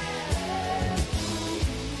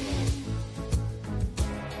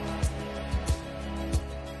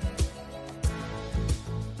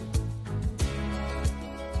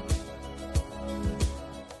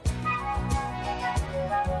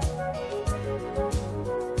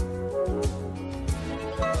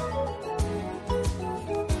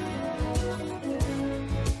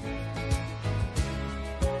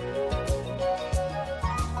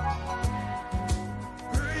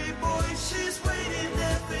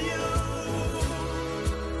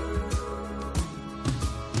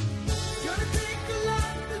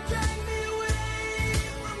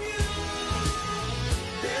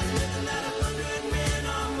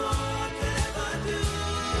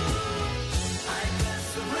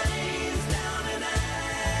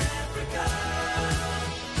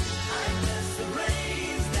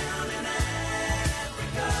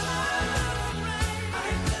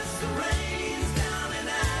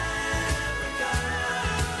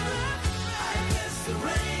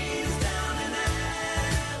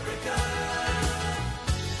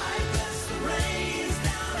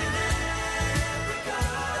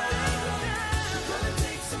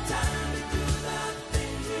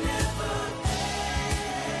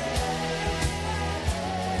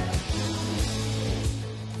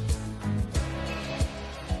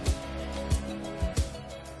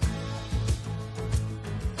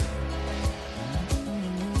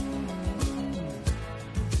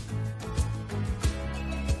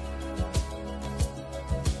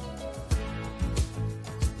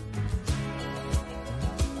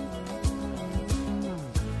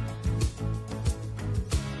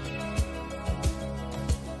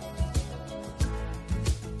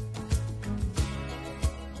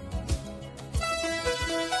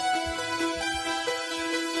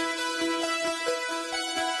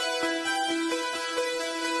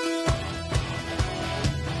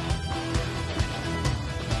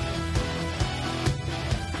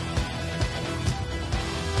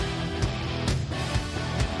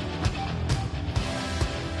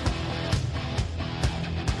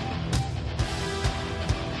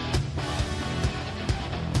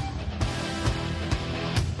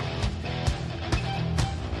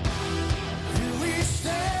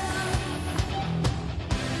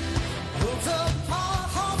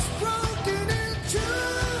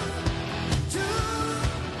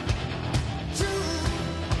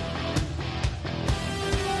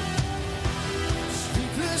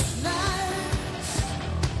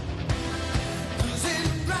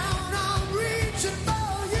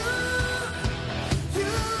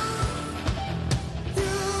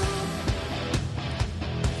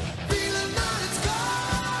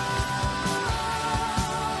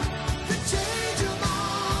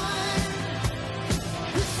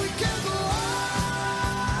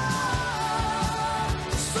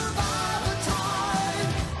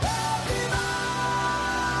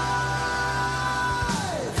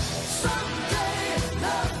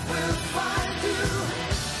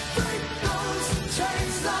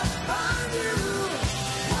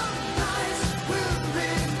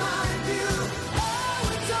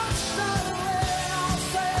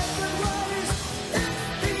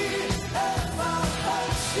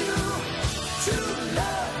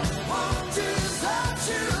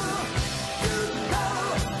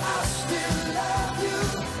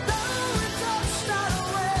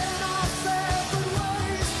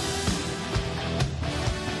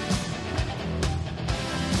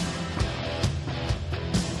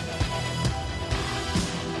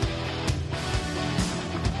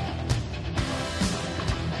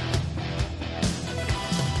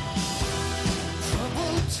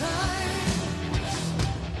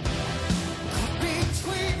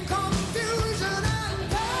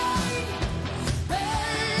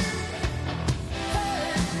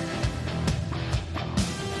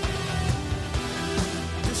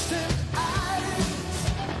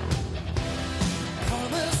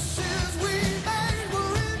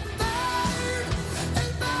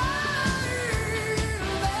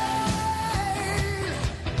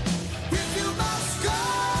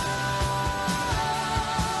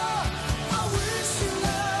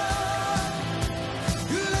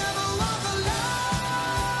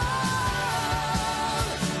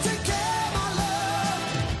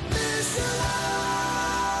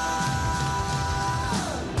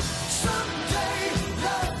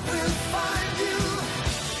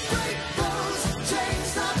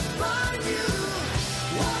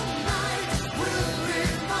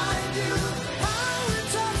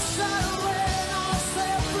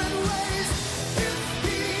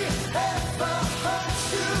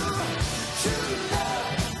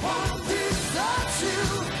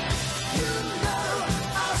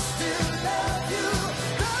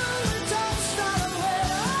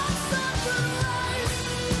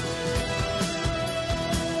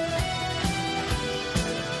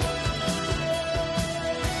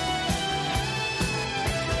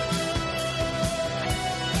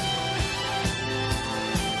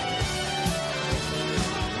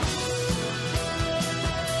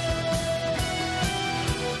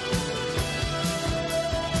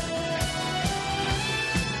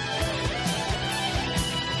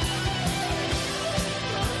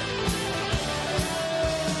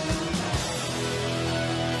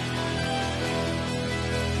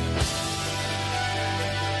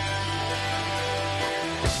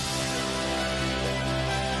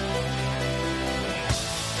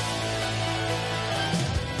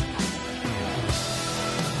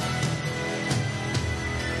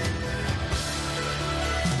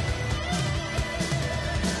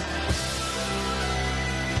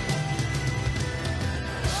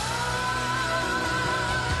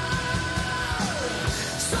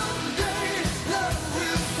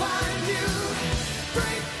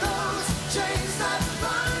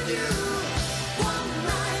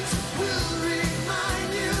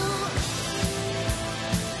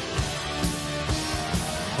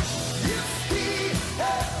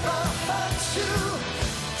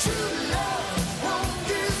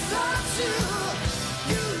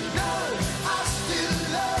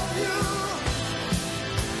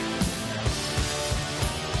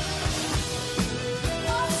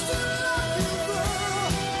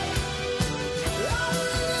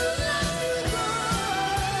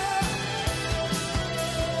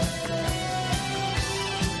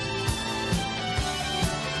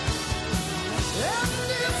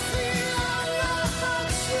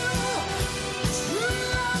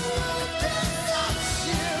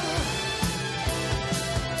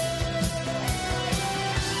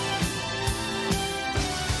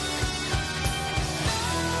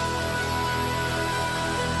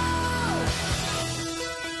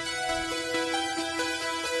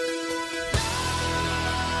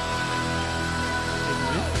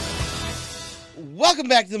 Welcome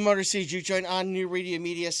back to the Motor City Juke Joint on New Radio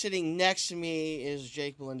Media. Sitting next to me is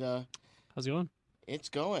Jake Bielenda. How's it going? It's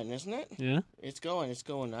going, isn't it? Yeah. It's going. It's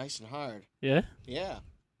going nice and hard. Yeah? Yeah.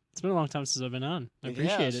 It's been a long time since I've been on. I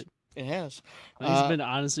appreciate it. It has. I think it's been,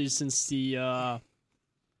 honestly, since the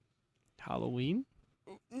Halloween.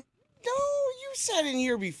 No, you sat in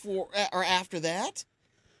here before or after that.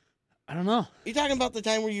 I don't know. You talking about the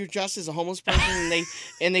time where you were dressed as a homeless person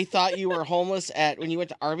and they thought you were homeless when you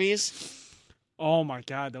went to Arby's? Oh my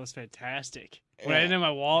God, that was fantastic. When I Yeah. didn't have my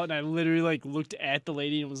wallet and I literally looked at the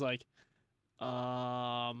lady and was like, fuck.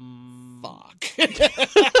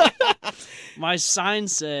 My sign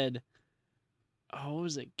said, oh, what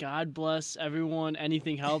was it? God bless everyone.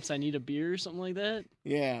 Anything helps. I need a beer or something like that.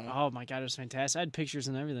 Yeah. Oh my God, it was fantastic. I had pictures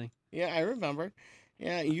and everything. Yeah, I remember.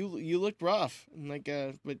 Yeah, you looked rough. But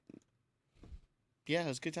yeah, it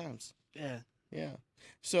was good times. Yeah. Yeah.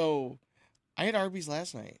 So, I had Arby's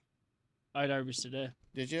last night. I had Arby's today.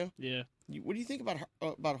 Did you? Yeah. What do you think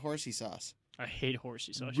about horsey sauce? I hate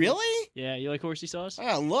horsey sauce. Really? Yeah, you like horsey sauce?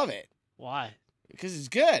 I love it. Why? Because it's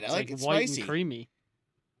good. I It's like it white spicy. and creamy.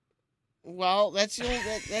 Well, that's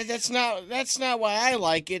that's not why I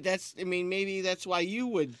like it. Maybe that's why you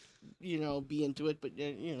would, be into it. But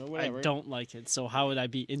whatever. I don't like it, so how would I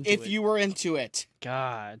be into it? If you were into it.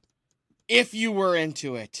 God. If you were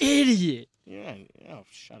into it. Idiot. Yeah. Oh,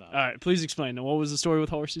 shut up. All right, please explain. What was the story with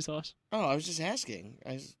horsey sauce? Oh, I was just asking.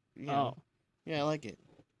 Yeah, I like it.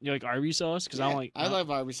 You like Arby's sauce? Because I love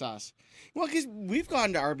Arby's sauce. Well, because we've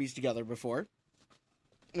gone to Arby's together before.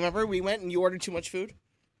 Remember, we went and you ordered too much food?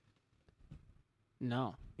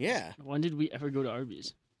 No. Yeah. When did we ever go to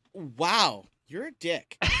Arby's? Wow, you're a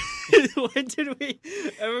dick. When did we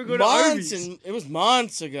ever go to Arby's? It was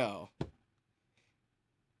months ago.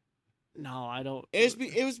 No, I don't.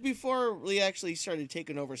 It was before we actually started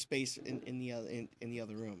taking over space in the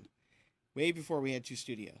other room. Way before we had two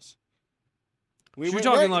studios. We're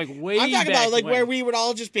talking way I'm talking back about when. where we would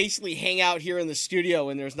all just basically hang out here in the studio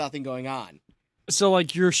when there's nothing going on. So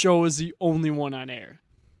your show is the only one on air.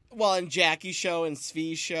 Well, and Jackie's show and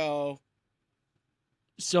Svi's show.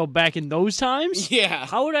 So back in those times? Yeah.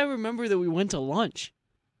 How would I remember that we went to lunch?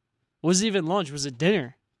 Was it even lunch? Was it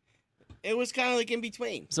dinner? It was kind of in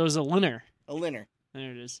between. So it was a dinner. A dinner.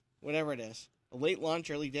 There it is. Whatever it is. A late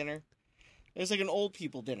lunch, early dinner. It was like an old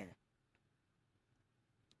people dinner.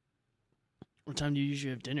 What time do you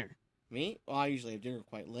usually have dinner? Me? Well, I usually have dinner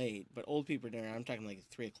quite late, but old people dinner, I'm talking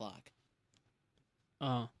 3 o'clock.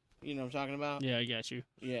 Oh. You know what I'm talking about? Yeah, I got you.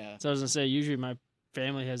 Yeah. So I was going to say, usually my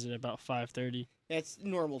family has it about 5:30. That's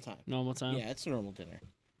normal time. Normal time? Yeah, it's normal dinner.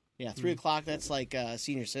 Yeah, 3 o'clock, that's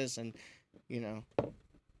senior citizen,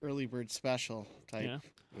 early bird special type.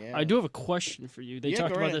 Yeah. I do have a question for you. They talked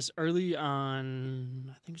go about ahead. this early on,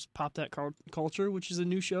 I think it's Pop That Culture, which is a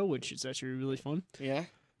new show, which is actually really fun. Yeah.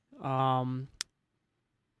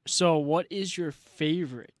 So what is your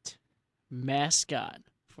favorite mascot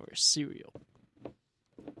for a cereal?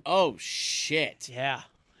 Oh shit. Yeah.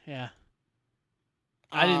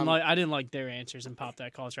 I didn't like their answers in Pop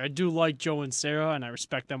That Culture. I do like Joe and Sarah, and I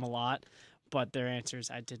respect them a lot, but their answers,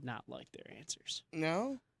 I did not like their answers.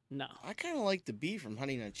 No? No. I kind of like the bee from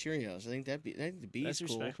Honey Nut Cheerios. I think the bee is That's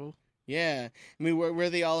cool. respectful. Yeah. I mean, were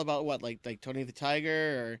they all about what, like Tony the Tiger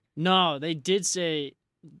or? No, they did say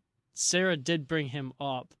Sarah did bring him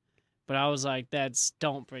up, but I was like,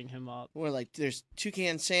 don't bring him up. Or there's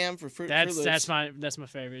Toucan Sam for Fruit That's Loops. that's my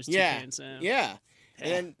favorite. Is Yeah. Toucan Sam. Yeah.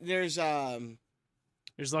 And then there's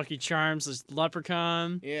Lucky Charms. There's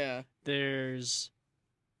Leprechaun. Yeah. There's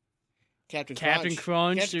Captain Crunch. Captain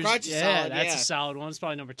Crunch is solid. That's a solid one. It's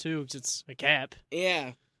probably number 2 because it's a cap.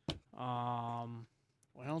 Yeah.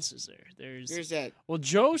 What else is there? There's that. Well,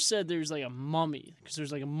 Joe said there's a mummy because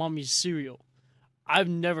there's a mummy cereal. I've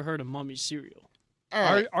never heard of mummy cereal.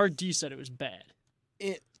 All right. RD said it was bad.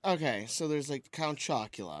 Okay, so there's Count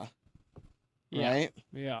Chocula. Yeah. Right?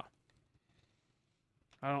 Yeah.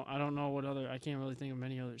 I don't know what other. I can't really think of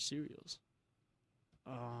many other cereals.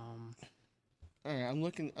 All right, I'm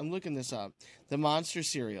looking this up. The monster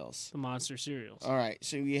cereals. The monster cereals. All right,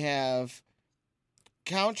 so you have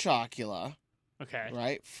Count Chocula. Okay.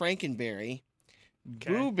 Right? Frankenberry.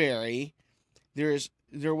 Okay. Blueberry.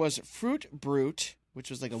 There was Fruit Brute, which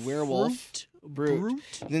was like a werewolf. Brute.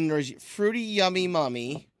 Then there's Fruity Yummy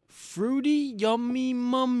Mummy. Fruity Yummy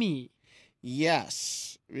Mummy.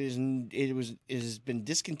 Yes. It has been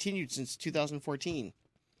discontinued since 2014.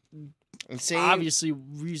 And obviously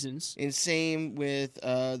reasons. And same with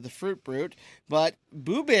the Fruit Brute, but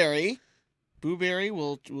Blueberry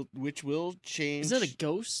which will change. Is that a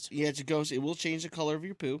ghost? Yeah, it's a ghost. It will change the color of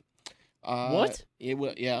your poo. What? It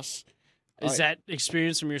will. Yes. Is that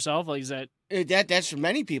experience from yourself? Is that That's for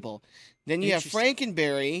many people. Then you have Interesting.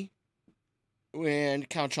 Frankenberry and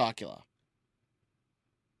Count Chocula.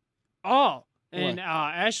 Oh, and What?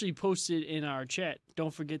 Ashley posted in our chat.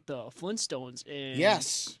 Don't forget the Flintstones. And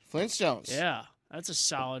Yes, Flintstones. Yeah, that's a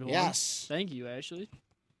solid one. Yes. Thank you, Ashley.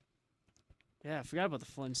 Yeah, I forgot about the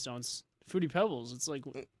Flintstones. Fruity Pebbles. It's like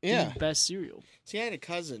the best cereal. See, I had a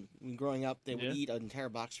cousin when growing up that Yeah. would eat an entire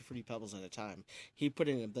box of Fruity Pebbles at a time. He put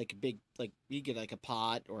in a big, you get like a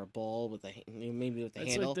pot or a bowl with maybe with a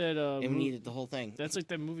That's handle, like that. and we eat the whole thing. That's like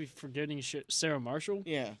that movie Forgetting Sarah Marshall.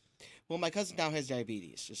 Yeah. Well, my cousin now has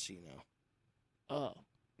diabetes, just so you know. Oh.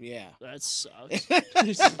 Yeah. That sucks.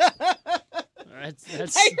 that's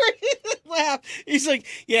I heard him laugh. He's like,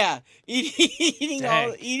 yeah, eating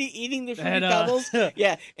Dang. the Fruity Pebbles.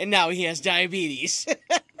 Yeah, and now he has diabetes.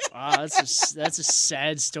 Wow, that's a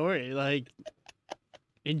sad story. Like,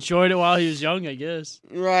 enjoyed it while he was young, I guess.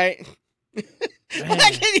 Right.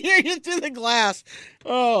 I can hear you through the glass.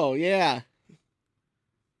 Oh yeah.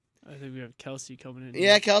 I think we have Kelsey coming in.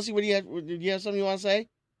 Yeah, Kelsey, what do you have? Do you have something you want to say?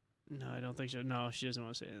 No, I don't think so. No, she doesn't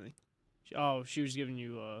want to say anything. She was giving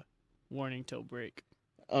you a warning till break.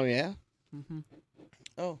 Oh yeah. Mm-hmm.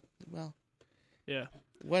 Oh well. Yeah.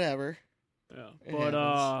 Whatever. Yeah, It but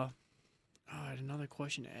happens. I had another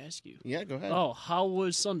question to ask you. Yeah, go ahead. Oh, how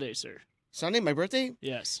was Sunday, sir? Sunday, my birthday?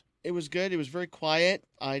 Yes. It was good. It was very quiet.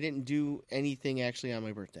 I didn't do anything actually on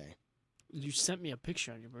my birthday. You sent me a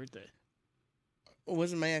picture on your birthday. It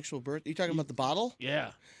wasn't my actual birthday. You talking about the bottle?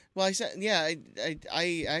 Yeah. Well, I said, yeah.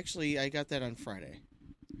 I actually got that on Friday.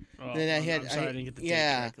 Oh, then I'm sorry I didn't get the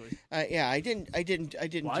date correctly. Yeah. I didn't.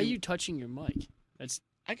 Why are you touching your mic?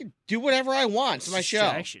 I can do whatever I want. It's my show.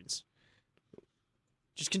 Distractions.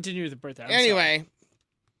 Just continue with the birthday. I'm Anyway,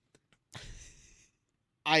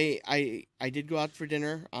 I did go out for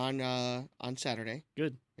dinner on Saturday.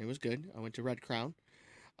 Good. It was good. I went to Red Crown,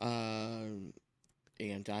 and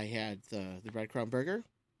I had the Red Crown burger.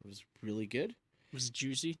 It was really good. Was it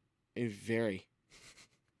juicy? It was very.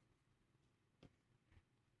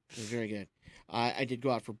 It was very good. I did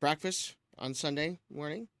go out for breakfast on Sunday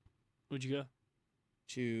morning. Where'd you go?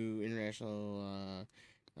 To International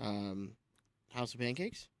House of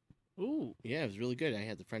Pancakes. Ooh. Yeah, it was really good. I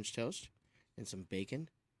had the French toast and some bacon.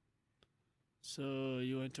 So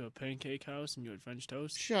you went to a pancake house and you had French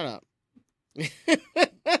toast? Shut up.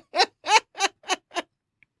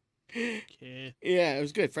 Okay. Yeah, it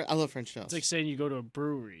was good. I love French toast. It's like saying you go to a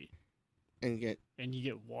brewery and you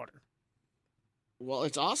get water. Well,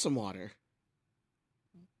 it's awesome water.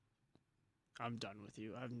 I'm done with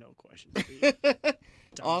you. I have no questions for you.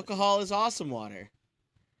 Alcohol is awesome water.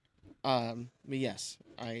 But yes,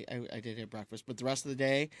 I did have breakfast, but the rest of the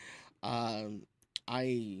day, How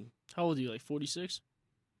old are you? Like 46?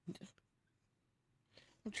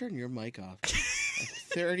 I'm turning your mic off. I'm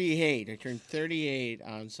 38. I turned 38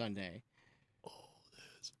 on Sunday. Oh,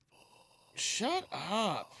 that's Shut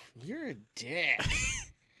up. You're a dick.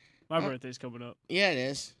 My birthday's coming up. Yeah, it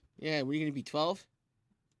is. Yeah, were you going to be 12?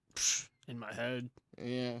 In my head.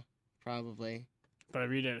 Yeah, probably. But I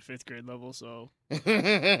read at a 5th grade level, so.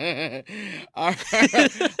 All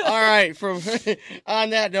right. From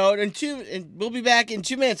on that note, and we'll be back in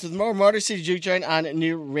 2 minutes with more Motor City Juke Joint on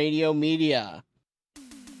New Radio Media.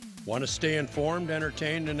 Want to stay informed,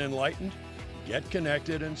 entertained, and enlightened? Get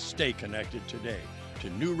connected and stay connected today to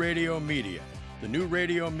New Radio Media. The New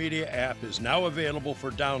Radio Media app is now available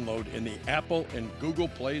for download in the Apple and Google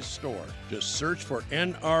Play Store. Just search for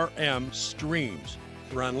NRM Streams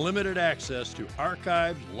for unlimited access to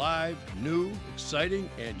archived, live, new, exciting,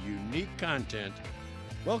 and unique content.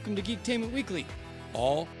 Welcome to Geektainment Weekly.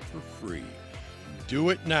 All for free. Do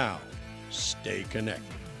it now. Stay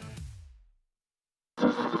connected.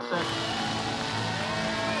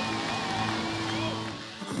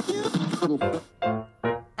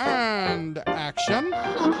 And action.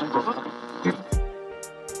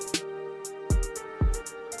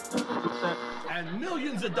 And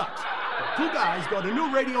millions of ducks. The two guys go to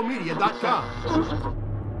newradiomedia.com.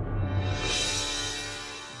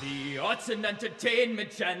 The Arts and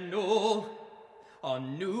Entertainment Channel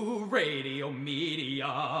on New Radio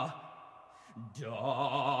Media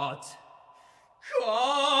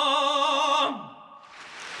 .com.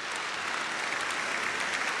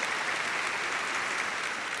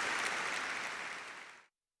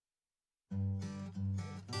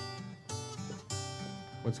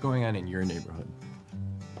 What's going on in your neighborhood?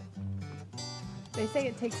 They say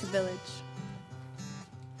it takes a village.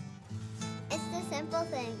 It's the simple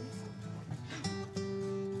things.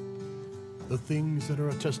 The things that are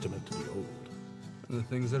a testament to the old. And the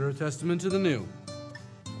things that are a testament to the new.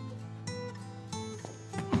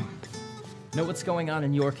 Know what's going on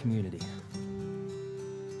in your community.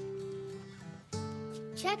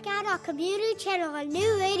 Talk community channel on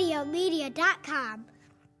newradiomedia.com.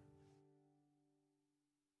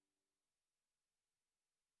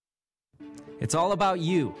 It's all about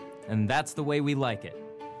you, and that's the way we like it.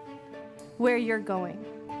 Where you're going.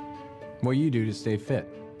 What you do to stay fit.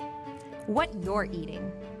 What you're eating.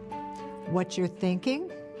 What you're thinking.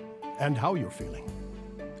 And how you're feeling.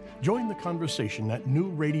 Join the conversation at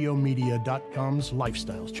newradiomedia.com's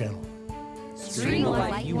Lifestyles channel. Stream the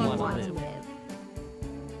life you want to live.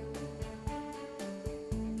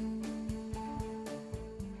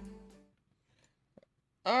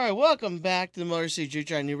 All right, welcome back to the Motor City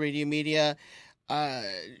Juke on New Radio Media.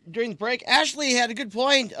 During the break, Ashley had a good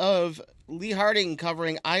point of Lee Harding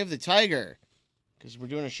covering Eye of the Tiger, because we're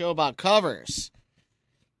doing a show about covers.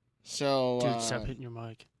 So, Dude, stop hitting your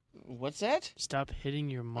mic. What's that? Stop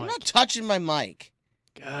hitting your mic. I'm not touching my mic.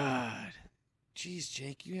 God. Jeez,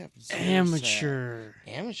 Jake, you have zero Amateur.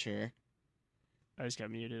 set. Amateur? I just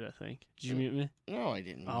got muted, I think. Did you mute me? No, I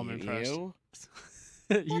didn't I'm mute impressed. you.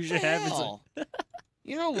 Usually the happens. hell?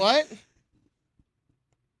 You know what?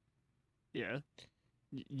 Yeah.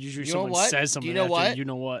 Usually You know someone what? says something You know after what? you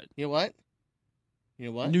know what. You know what? You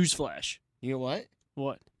know what? Newsflash. You know what?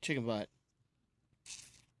 What? Chicken butt.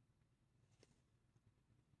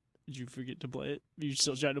 Did you forget to play it? You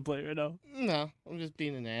still trying to play it right now? No, I'm just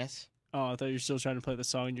being an ass. Oh, I thought you were still trying to play the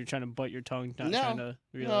song and you're trying to bite your tongue, not No. trying to No,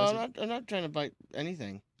 realize I'm not trying to bite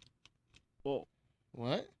anything. Whoa.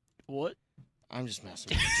 What? What? I'm just messing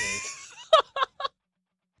with you, Jake.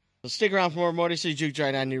 So stick around for more Motor City Juke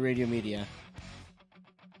right on New Radio Media.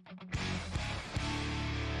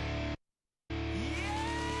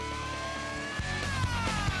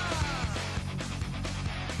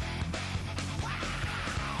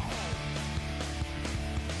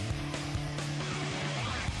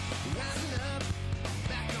 Rising up,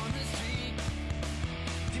 back on the street.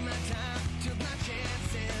 Did my time, took my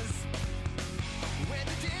chances. Went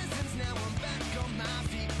the distance, now I'm back on my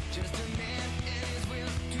feet. Just a man and his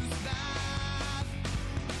will to survive.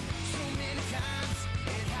 So many times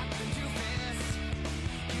it happened too fast.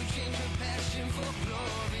 You change your passion for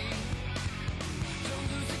glory. Don't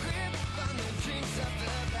lose the grip on the dreams of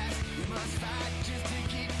the past. You must fight just to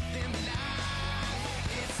keep them alive.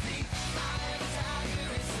 It's the eye of the tiger,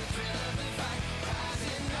 it's the thrill of the fight.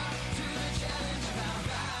 Rising up to the challenge of our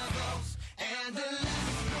rivals. And the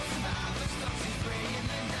last no survivor stalks his prey in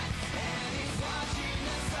the night. And he's watching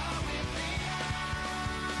us all with the eye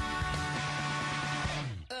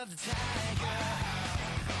of the tiger.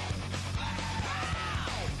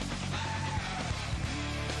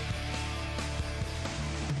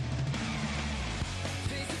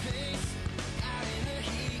 Face to face, out in the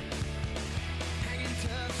heat, hanging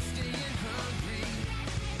tough, staying hungry.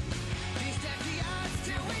 We stack the odds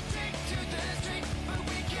till we take to the street, but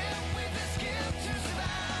we get with the skill to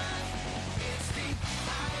survive. It's the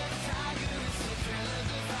eye of the tiger, it's the thrill of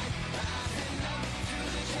the fight, rising up to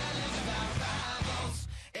the challenge of our rivals.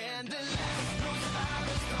 And the last no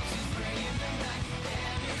survivor stalks his prey in the night,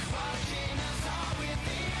 and he's watching us all with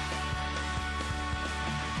the eye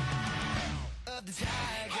of the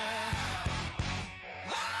tiger.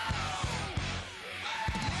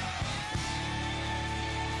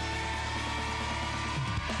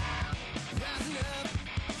 Rising up,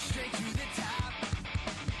 straight to the top.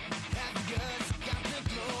 Have the guts, got the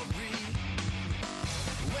glory.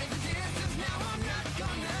 Went the distance, now I'm not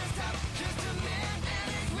gonna stop. Just a man and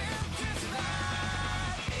his will to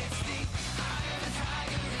survive. It's the eye of the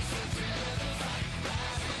tiger, it's the thrill of the fight.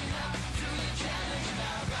 Rising up to the challenge of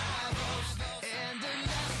our rivals. And the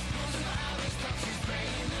last no survivor stalks his prey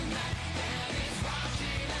in the night. And he's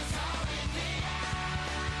watching us all with the eye.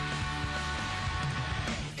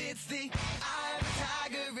 It's the eye of the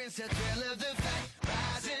tiger, it's the thrill of the fight.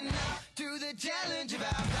 Rising up to the challenge of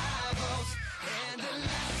our rivals. And the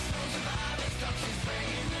last no survivor stalks his prey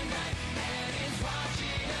in the night. And he's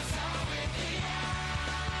watching us all with the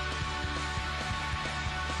eye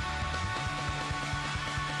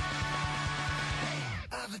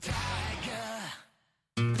of the tiger.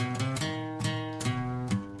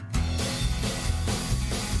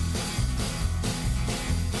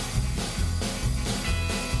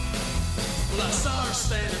 Well, I saw her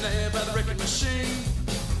standing there by the wrecking machine.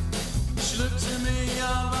 She looked to me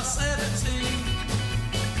all about 17.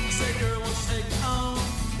 Said, girl, won't you take me home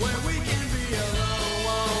where we can be alone?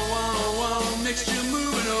 Whoa, whoa, whoa. Mixture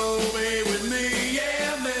moving, oh, baby, with me,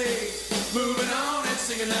 yeah, me. Moving on and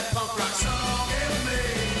singing that punk rock song, yeah, me.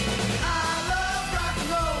 I love rock and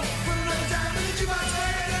roll. Put another time in the jukebox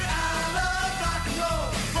head. I love rock and roll.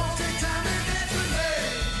 Won't take time and dance with me.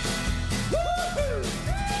 Woo-hoo!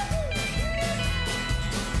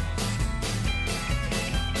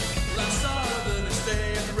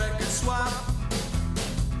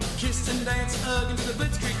 and dance, hugging to the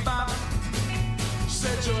Blitzkrieg bop. She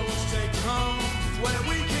said, Joe, let's take her home where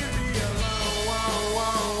we can be alone. Whoa,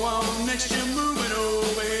 whoa, whoa. Next year, moving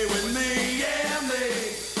away with me, yeah, me.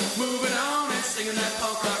 Moving on and singing that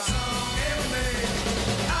punk rock song, yeah, with me.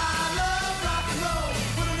 I love rock and roll.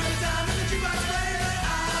 Put another dime in the jukebox, baby. I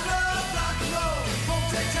love rock and roll. Won't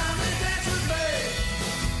take time to dance with me.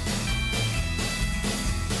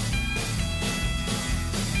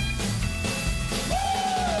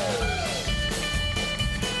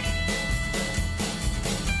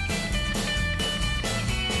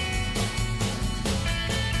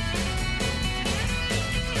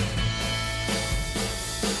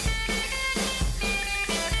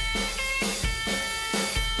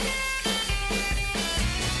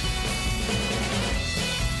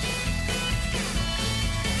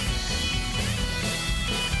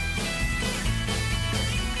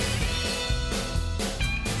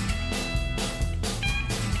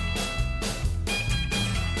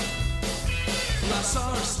 I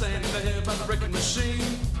saw her standing there by the wrecking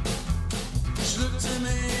machine. She looked at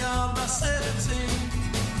me all about 17.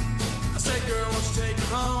 I said, girl, won't you take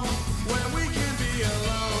her home where we can be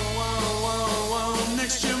alone? Whoa, whoa, whoa.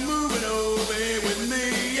 Next year, moving over with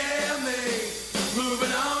me, yeah, me.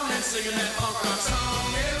 Moving on and singing that punk rock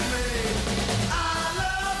song, yeah, me. I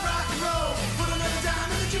love rock and roll. Put another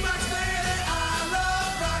dime in the jukebox, baby. I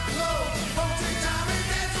love rock and roll. Won't take time and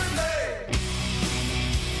dance with me.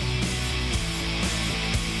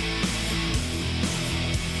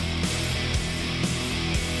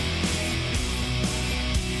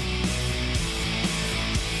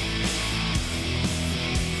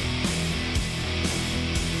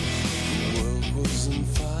 Was on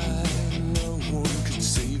fire, no one could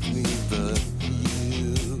save me but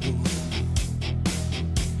you.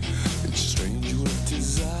 It's strange what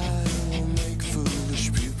desire will make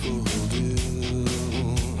foolish people do.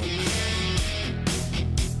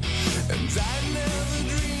 And I never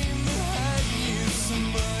dreamed that I'd meet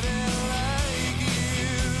somebody like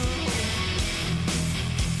you.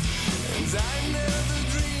 And I never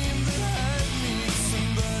dreamed that I'd meet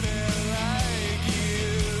somebody like you.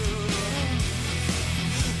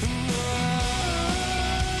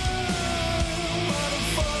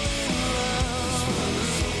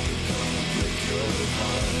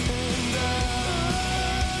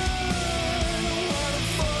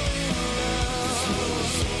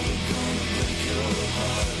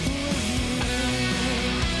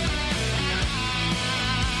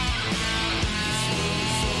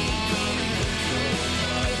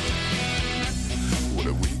 What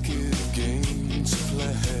a wicked game to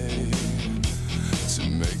play to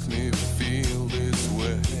make me feel this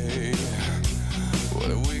way. What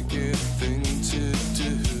a wicked thing to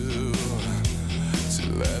do to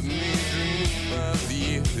let me dream of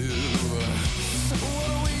you. What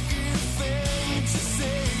a wicked thing to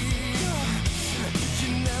say. You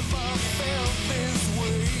never felt this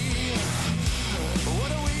way.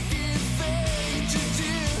 What a wicked thing to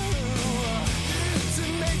do to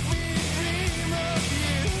make me dream of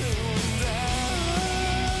you. And I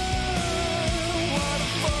wanna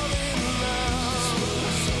fall in love.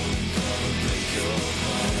 So gonna break your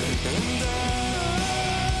heart. And I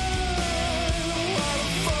wanna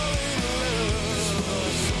fall in love.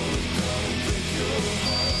 So gonna break your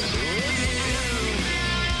heart with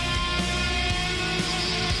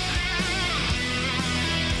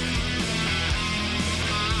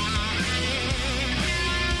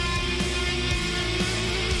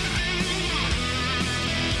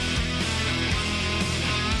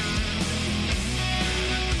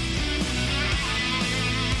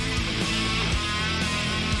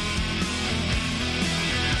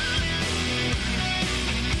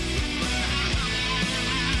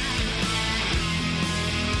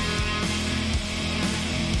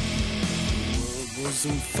Was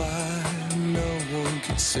on fire, no one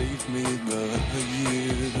could save me but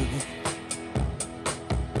you.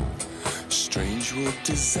 Strange what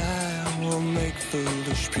desire will make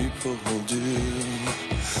foolish people do.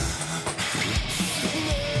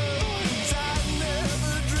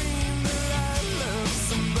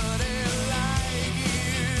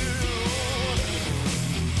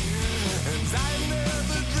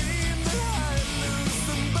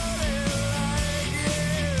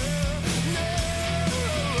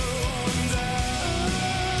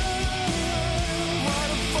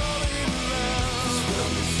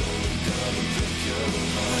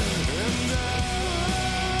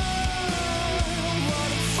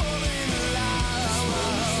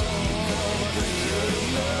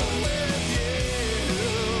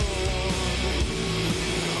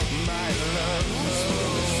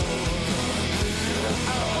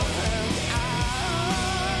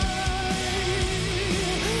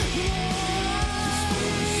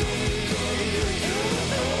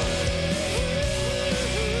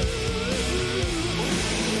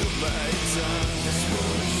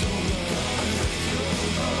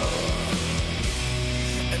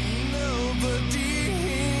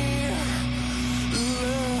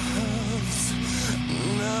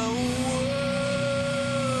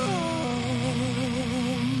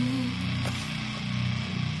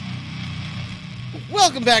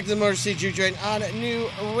 Welcome back to the Motor City Juke Joint on New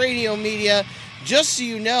Radio Media. Just so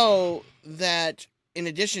you know that in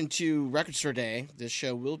addition to Record Store Day, this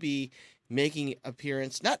show will be making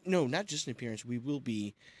appearance. Not just an appearance. We will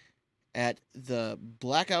be at the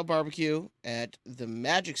Blackout Barbecue at the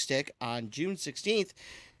Magic Stick on June 16th.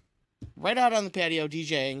 Right out on the patio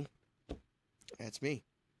DJing. That's me.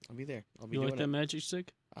 I'll be there. I'll be You doing like that magic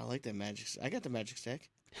stick? I like that magic stick. I got the magic stick.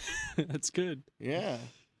 That's good. Yeah.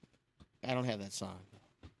 I don't have that song.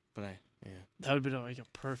 But yeah. That would be like a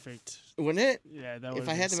perfect. Wouldn't it? Yeah, that would if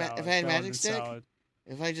I had if I had magic stick? Solid.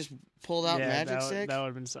 If I just pulled out magic stick? That would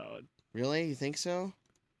have been solid. Really? You think so?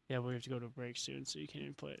 Yeah, we have to go to a break soon, so you can't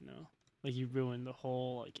even play it now. Like, you ruined the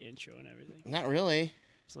whole intro and everything. Not really.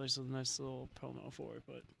 So there's a nice little promo for it,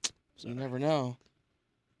 but you never know.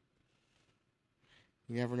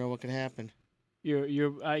 You never know what can happen.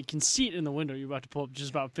 I can see it in the window. You're about to pull up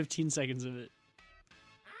just about 15 seconds of it.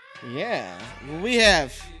 Yeah. Well, we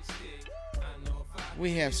have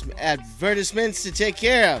some advertisements to take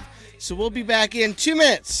care of. So we'll be back in 2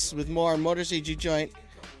 minutes with more Motor City Juke Joint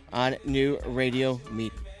on New Radio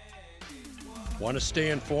Media. Want to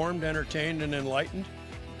stay informed, entertained, and enlightened?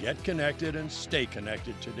 Get connected and stay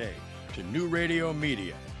connected today to New Radio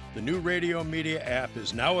Media. The New Radio Media app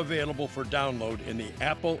is now available for download in the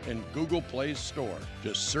Apple and Google Play Store.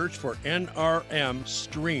 Just search for NRM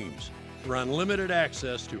Streams for unlimited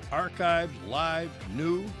access to archived, live,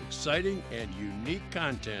 new, exciting, and unique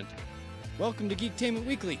content. Welcome to Geektainment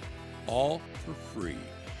Weekly. All for free.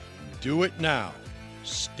 Do it now.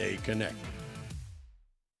 Stay connected.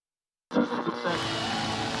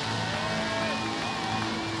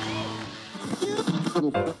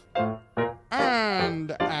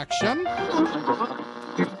 And action.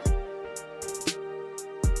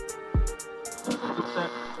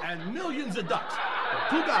 And millions of ducks.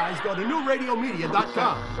 The two guys go to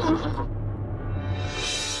newradiomedia.com.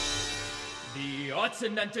 The Arts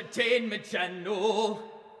and Entertainment Channel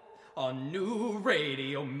on New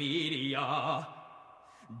Radio Media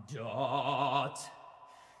 .com.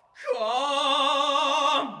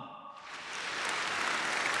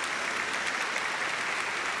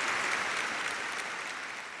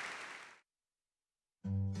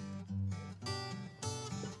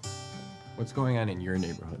 What's going on in your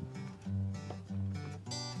neighborhood?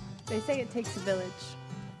 They say it takes a village.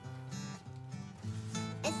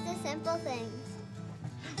 It's the simple things.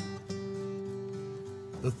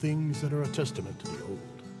 The things that are a testament to the old.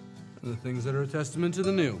 The things that are a testament to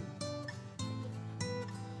the new.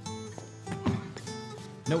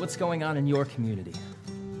 Know what's going on in your community.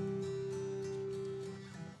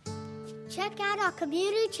 Check out our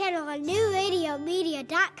community channel on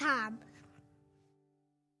newradiomedia.com.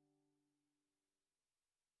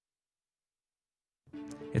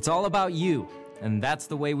 It's all about you, and that's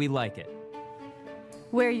the way we like it.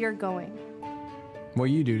 Where you're going. What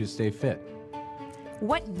you do to stay fit.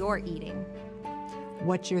 What you're eating.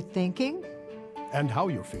 What you're thinking. And how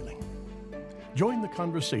you're feeling. Join the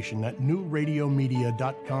conversation at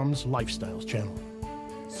newradiomedia.com's Lifestyles channel.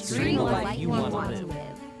 Stream the life you want to live.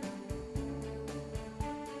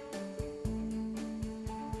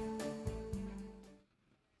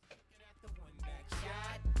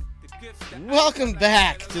 Welcome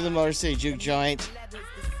back to the Motor City Juke Joint.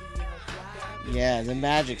 Yeah, the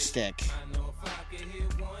magic stick.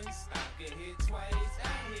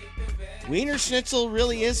 Wiener Schnitzel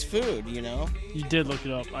really is food, you know? You did look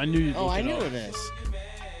it up. I knew you'd look it up. Oh, I knew it is.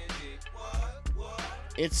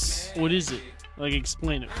 It's... What is it? Like,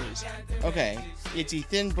 explain it, please. Okay. It's a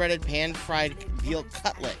thin breaded pan-fried veal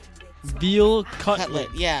cutlet. Veal cutlet?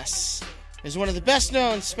 Yes. It's one of the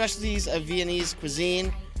best-known specialties of Viennese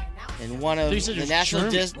cuisine and one of the national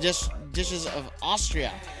dishes of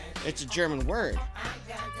Austria. It's a German word.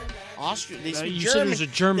 Austria. They speak you German. said it was a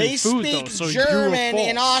German food, though, so German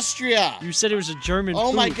in Austria. You said it was a German food.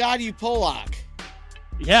 Oh my God, you Polak.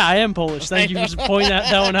 Yeah, I am Polish. Thank you for pointing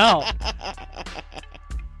that one out.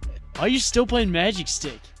 Why are you still playing Magic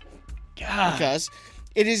Stick? God. Because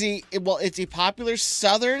it's a popular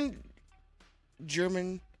southern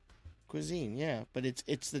German cuisine, yeah, but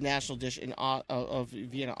it's the national dish of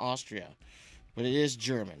Vienna, Austria, but it is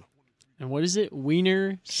German. And what is it?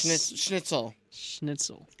 Wiener Schnitzel.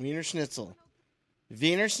 Schnitzel. Wiener Schnitzel.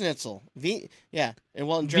 Wiener Schnitzel. Yeah, and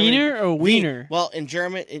well in German. Wiener or Wiener? Well, in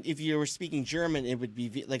German, if you were speaking German, it would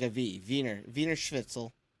be like a V. Wiener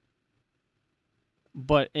Schnitzel.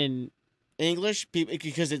 But in English,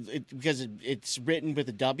 because it's written with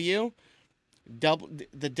a W.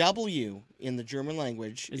 The W in the German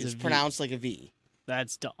language is pronounced like a V.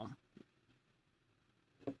 That's dumb.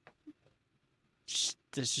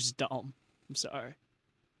 That's just dumb. I'm sorry.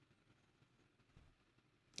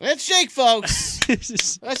 It's Jake, folks.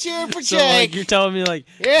 Let's hear it for So, Jake. like, you're telling me, like,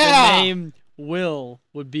 Yeah. the name Will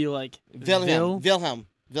would be, like, Wilhelm.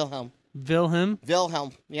 Wilhelm?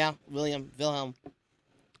 Yeah, William. Wilhelm.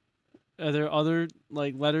 Are there other,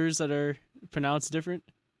 like, letters that are pronounced different?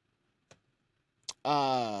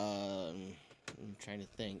 I'm trying to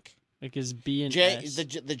think. Like, is B and J, S?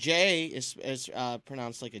 the J is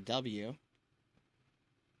pronounced like a W.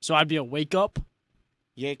 So I'd be a wake up?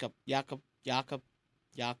 Jakob.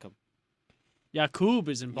 Jakub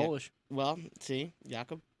is in Polish. Well, see,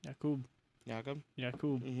 Jakob. Jakub.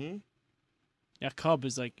 Mm-hmm. Jakub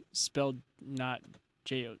is like spelled not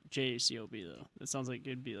J-A-C-O-B though. That sounds like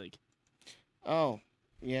it'd be like. Oh,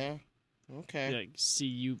 yeah. Okay. Like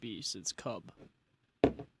C-U-B, so it's cub.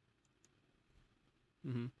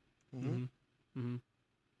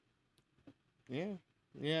 Yeah.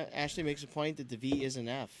 Yeah, Ashley makes a point that the V is an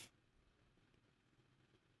F.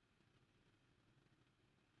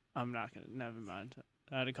 I'm not gonna. Never mind.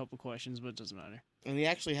 I had a couple questions, but it doesn't matter. And we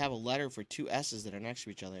actually have a letter for two S's that are next to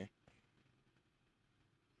each other.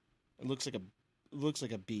 It looks like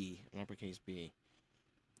a B, an uppercase B.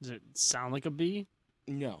 Does it sound like a B?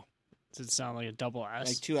 No. Does it sound like a double S?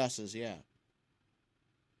 Like two S's, yeah.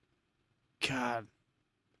 God.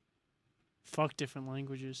 Fuck different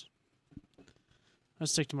languages. I'll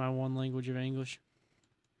stick to my one language of English.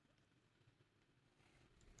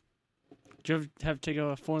 Did you ever have to take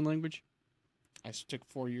a foreign language? I took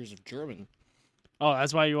 4 years of German. Oh,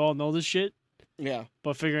 that's why you all know this shit? Yeah.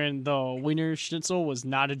 But figuring the Wiener Schnitzel was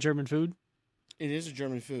not a German food? It is a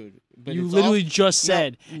German food. But You it's literally all- just No,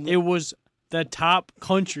 said it was the top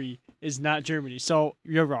country is not Germany. So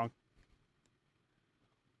you're wrong.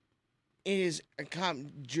 It is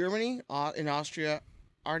Germany and Austria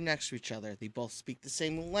are next to each other. They both speak the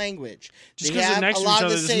same language. Just They because they're have next a to lot each of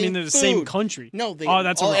other the doesn't same mean they're the same food. country. No, they. Oh,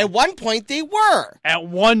 that's wrong. At one point they were. At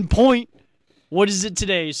one point. What is it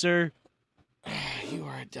today, sir? You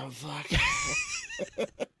are a dumb fuck.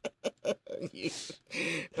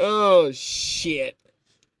 Oh shit!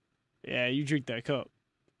 Yeah, you drink that cup.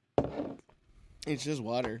 It's just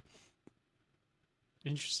water.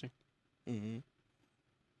 Interesting. Mm-hmm.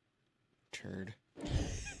 Turd.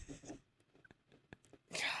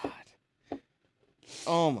 God.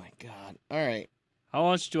 Oh my god. All right. How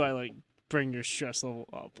much do I like bring your stress level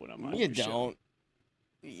up when I'm on You your show? don't.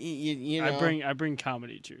 You know. I bring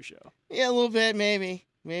comedy to your show. Yeah, a little bit, maybe.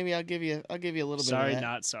 Maybe I'll give you a little bit. Sorry, of that.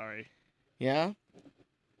 not sorry. Yeah.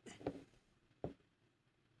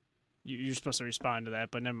 You're supposed to respond to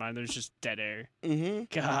that, but never mind. There's just dead air. Mm-hmm.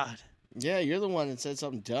 God. Yeah, you're the one that said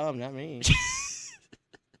something dumb, not me.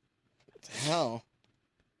 What the hell?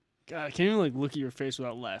 God, I can't even like look at your face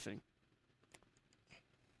without laughing.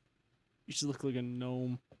 You should look like a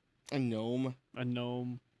gnome. A gnome. A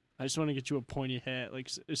gnome. I just want to get you a pointy hat. Like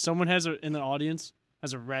if someone has in the audience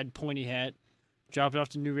has a red pointy hat, drop it off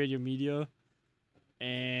to New Radio Media,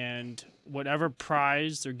 and whatever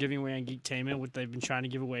prize they're giving away on Geektainment, what they've been trying to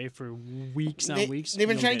give away for weeks on weeks. They've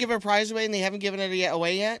been trying to give a prize away, and they haven't given it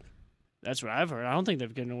away yet. That's what I've heard. I don't think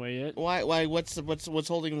they've given it away yet. Why? Why? What's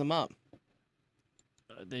holding them up?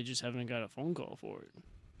 They just haven't got a phone call for it.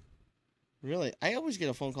 Really? I always get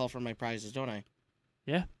a phone call for my prizes, don't I?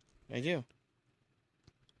 Yeah. I do.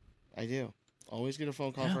 Always get a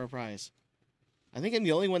phone call for a prize. I think I'm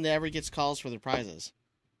the only one that ever gets calls for their prizes.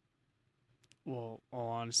 Well, all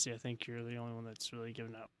honesty, I think you're the only one that's really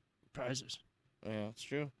giving out prizes. Yeah, it's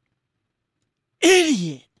true.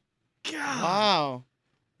 Idiot! God.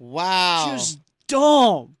 Wow. Just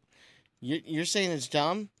dumb. You're saying it's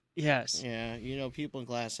dumb? Yes. Yeah, you know people in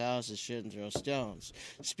glass houses shouldn't throw stones.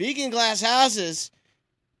 Speaking of glass houses,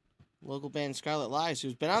 local band Scarlet Lies,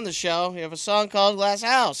 who's been on the show, we have a song called Glass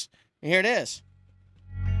House. And here it is.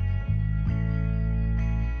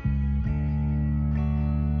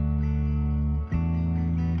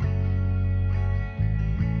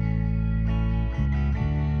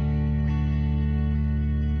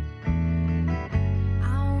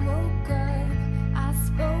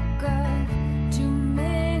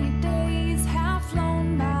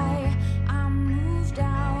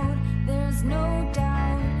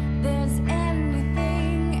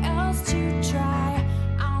 Try.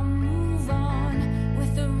 I'll move on.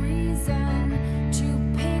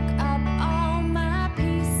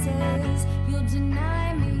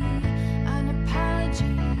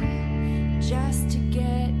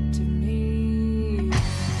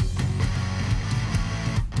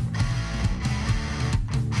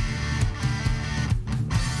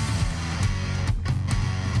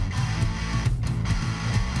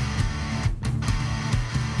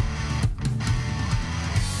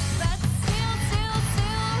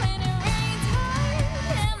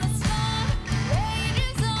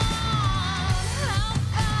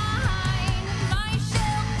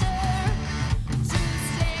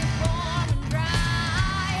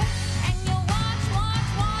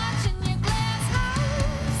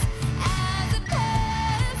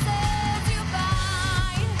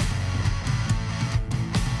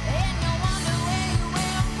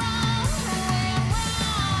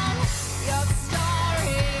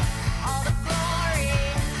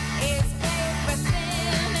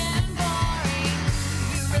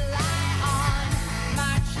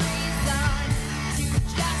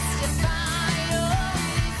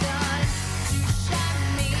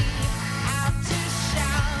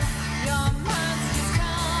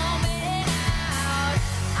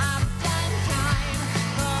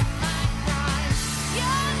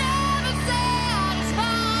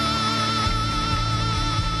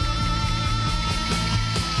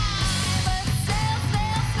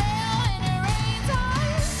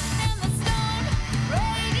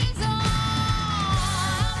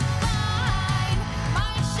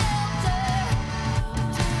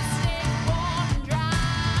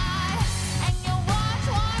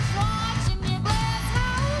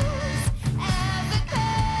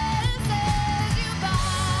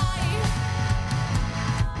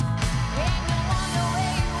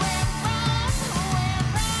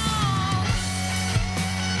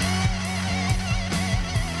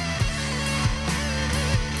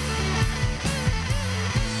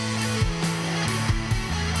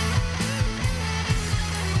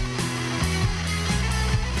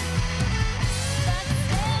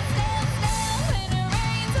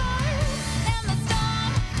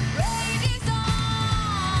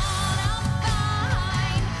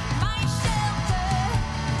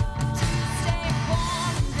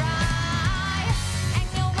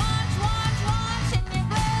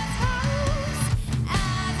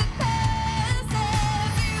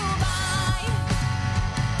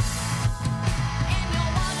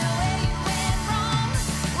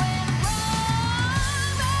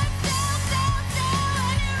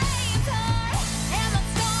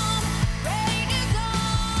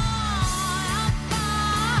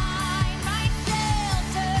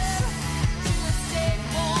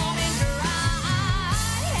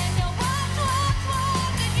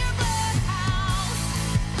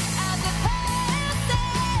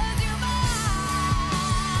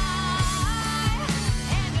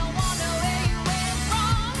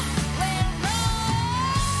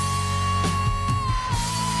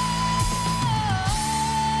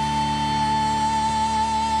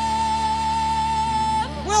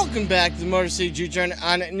 Welcome back to the Motor City Juke Joint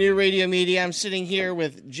on New Radio Media. I'm sitting here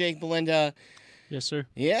with Jake Bielenda. Yes, sir.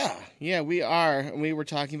 Yeah, we are. And we were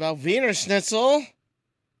talking about Wiener Schnitzel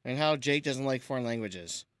and how Jake doesn't like foreign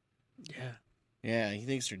languages. Yeah, he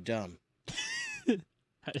thinks they're dumb.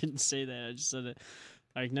 I didn't say that. I just said that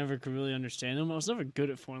I never could really understand them. I was never good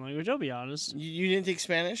at foreign language, I'll be honest. You didn't take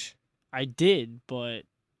Spanish? I did, but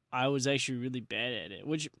I was actually really bad at it.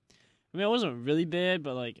 Which, I mean, I wasn't really bad,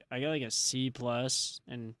 but like I got like a C+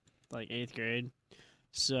 in like 8th grade.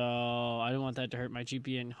 So I didn't want that to hurt my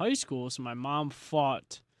GPA in high school. So my mom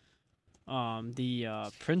fought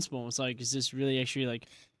the principal and was like, is this really actually like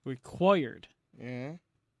required? Yeah.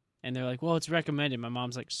 And they're like, well, it's recommended. My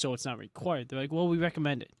mom's like, so it's not required. They're like, well, we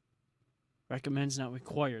recommend it. Recommend's not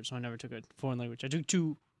required. So I never took a foreign language. I took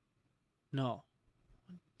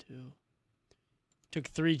took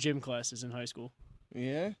 3 gym classes in high school.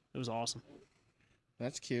 Yeah? It was awesome.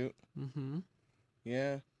 That's cute. Mm-hmm.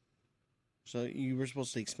 Yeah. So you were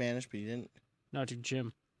supposed to take Spanish, but you didn't? No, I took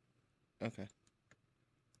gym. Okay.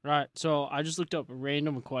 Right. So I just looked up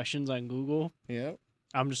random questions on Google. Yep.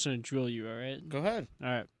 I'm just going to drill you, all right? Go ahead. All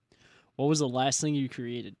right. What was the last thing you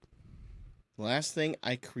created? Last thing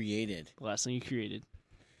I created. Last thing you created.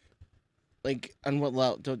 Like, on what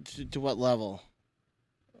level? To what level?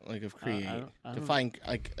 Like, of create? I don't Define,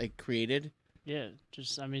 like, created? Yeah.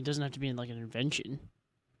 Just, I mean, it doesn't have to be in, like, an invention.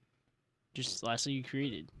 Just last thing you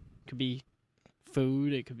created. Could be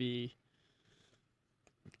food. It could be...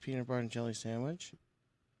 Peanut butter and jelly sandwich?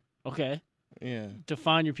 Okay. Yeah.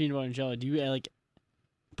 Define your peanut butter and jelly. Do you, like,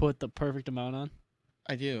 put the perfect amount on?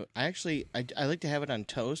 I do. I like to have it on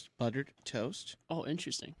toast, buttered toast. Oh,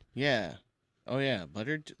 interesting. Yeah. Oh, yeah.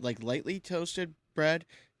 Buttered, like lightly toasted bread,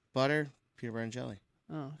 butter, peanut butter, and jelly.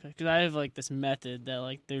 Oh, okay. Because I have, like, this method that,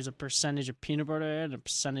 like, there's a percentage of peanut butter I add and a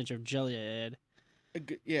percentage of jelly I add.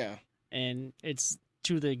 Yeah. And it's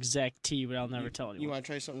to the exact T, but I'll never tell anyone. You want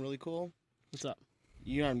to try something really cool? What's up?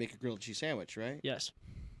 You know how to make a grilled cheese sandwich, right? Yes.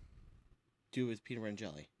 Do it with peanut butter and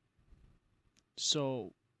jelly.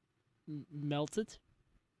 So, melt it?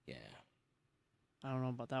 Yeah. I don't know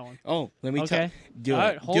about that one. Oh, let me okay. Do All it.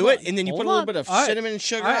 right, Do on. it, and then you Hold put a little on. bit of All cinnamon and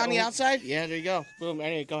sugar right. on the outside. Yeah, there you go. Boom.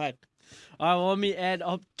 Anyway, go ahead. All right, well, let me add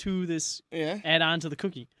up to this. Yeah. Add on to the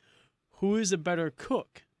cooking. Who is a better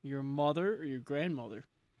cook, your mother or your grandmother?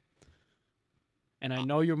 And I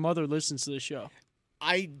know your mother listens to the show.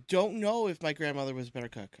 I don't know if my grandmother was a better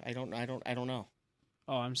cook. I don't know.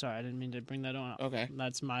 Oh, I'm sorry. I didn't mean to bring that on. Okay.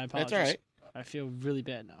 That's my apologies. That's all right. I feel really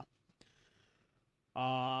bad now.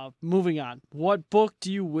 Moving on. What book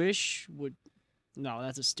do you wish would... No,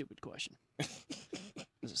 that's a stupid question.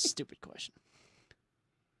 That's a stupid question.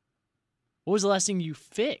 What was the last thing you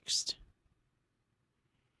fixed?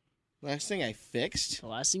 Last thing I fixed? The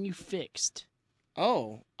last thing you fixed.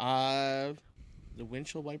 Oh, the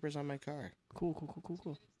windshield wipers on my car.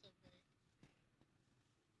 Cool.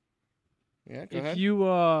 Yeah, go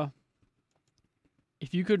ahead.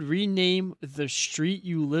 If you could rename the street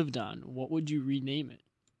you lived on, what would you rename it?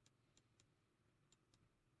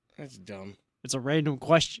 That's dumb. It's a random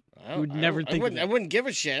question. You would never think of it. I wouldn't give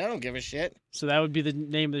a shit. I don't give a shit. So that would be the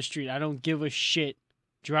name of the street. I don't give a shit.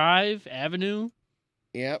 Drive, Avenue.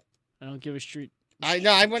 Yep. I don't give a street. I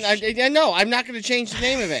know. I know. I'm not going to change the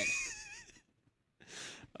name of it.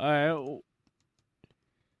 All right.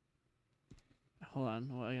 Hold on.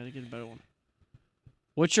 Well, I got to get a better one.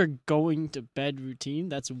 What's your going to bed routine?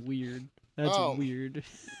 That's weird. That's weird.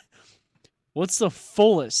 What's the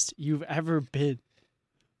fullest you've ever been?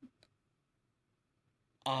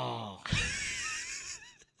 Oh.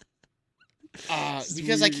 Because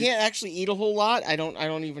weird. I can't actually eat a whole lot. I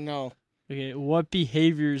don't even know. Okay, what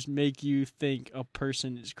behaviors make you think a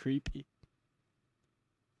person is creepy?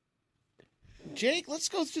 Jake, let's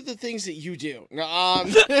go through the things that you do.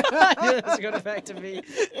 Let's go back to me.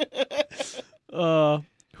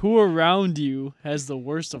 Who around you has the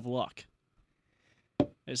worst of luck?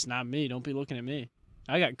 It's not me. Don't be looking at me.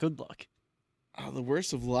 I got good luck. Oh, the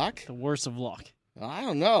worst of luck? The worst of luck. I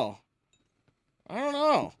don't know.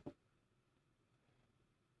 Oh,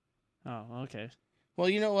 okay. Well,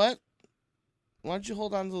 you know what? Why don't you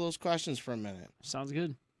hold on to those questions for a minute? Sounds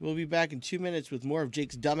good. We'll be back in 2 minutes with more of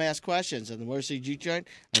Jake's dumbass questions on the Motor City Juke Joint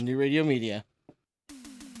on New Radio Media.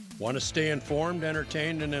 Want to stay informed,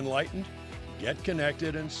 entertained, and enlightened? Get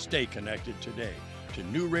connected and stay connected today to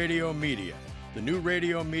New Radio Media. The New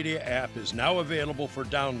Radio Media app is now available for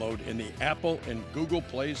download in the Apple and Google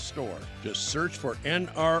Play Store. Just search for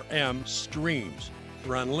NRM Streams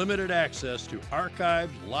for unlimited access to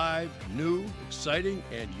archived, live, new, exciting,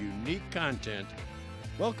 and unique content.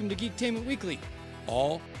 Welcome to Geektainment Weekly.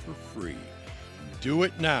 All for free. Do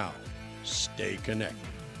it now. Stay connected.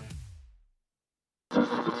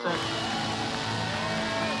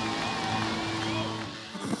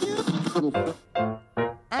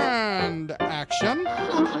 And action.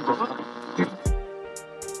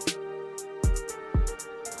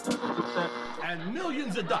 And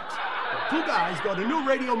millions of ducks. The two guys go to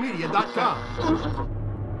newradiomedia.com.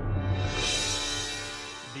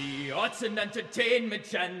 The Arts and Entertainment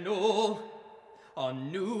Channel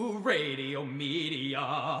on New Radio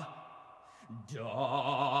Media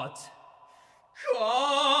 .com.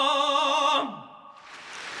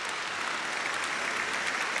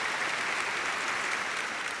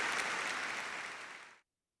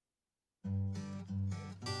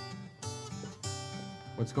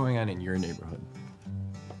 What's going on in your neighborhood?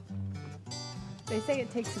 They say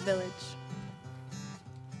it takes a village.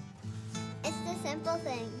 It's the simple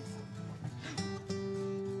things.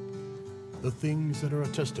 The things that are a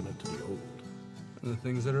testament to the old. And the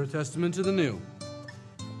things that are a testament to the new.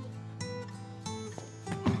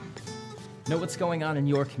 Know what's going on in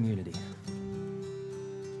your community.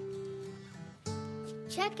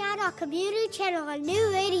 Check out our community channel on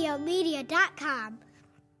newradiomedia.com.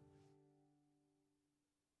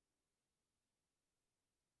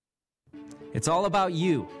 It's all about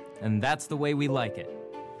you, and that's the way we like it.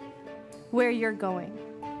 Where you're going.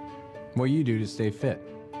 What you do to stay fit.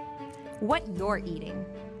 What you're eating.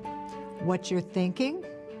 What you're thinking.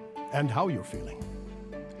 And how you're feeling.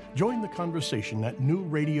 Join the conversation at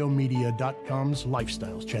newradiomedia.com's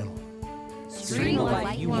Lifestyles channel. Stream the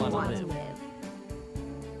life you want to live.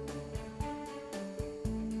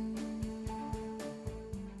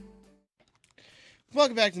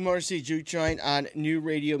 Welcome back to the Motor City Juke Joint on New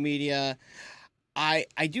Radio Media. I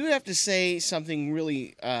do have to say something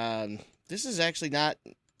really. This is actually not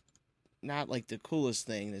like the coolest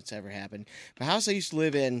thing that's ever happened. The house I used to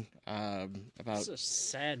live in about. This is a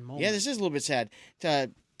sad moment. Yeah, this is a little bit sad.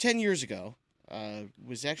 10 years ago,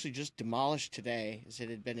 was actually just demolished today, as it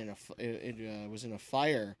had been was in a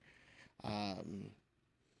fire, and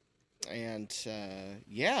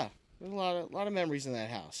yeah, there's a lot of memories in that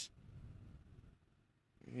house.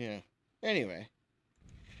 Yeah. Anyway.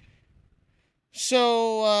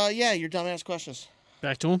 So, yeah, your dumbass questions.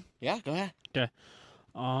 Back to him? Yeah, go ahead. Okay.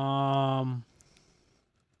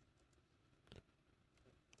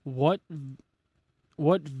 What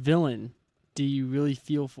villain do you really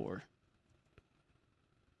feel for?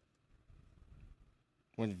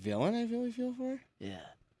 What villain I really feel for? Yeah.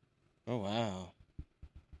 Oh, wow.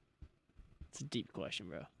 It's a deep question,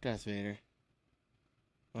 bro. Darth Vader.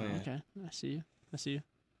 Oh, yeah. Okay. I see you.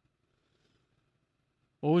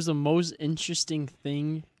 What was the most interesting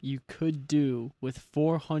thing you could do with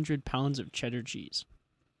 400 pounds of cheddar cheese?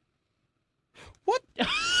 What?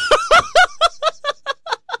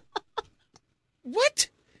 What?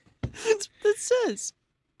 That's what it says.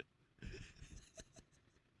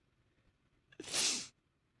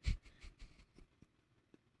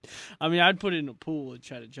 I mean, I'd put it in a pool and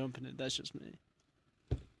try to jump in it. That's just me.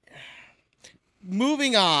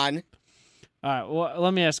 Moving on. All right. Well,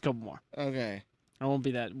 let me ask a couple more. Okay. I won't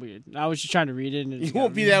be that weird. I was just trying to read it. And you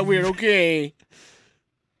won't be that weird, okay?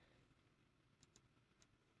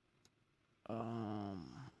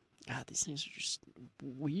 God, these things are just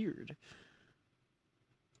weird.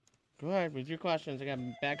 Go ahead with your questions. I got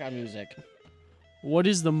background music. What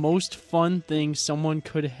is the most fun thing someone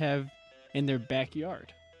could have in their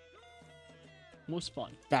backyard? Most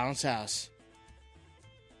fun. Bounce house.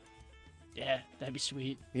 Yeah, that'd be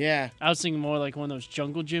sweet. Yeah. I was thinking more like one of those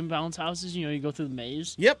jungle gym bounce houses. You know, you go through the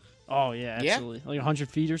maze. Yep. Oh, yeah, absolutely. Like 100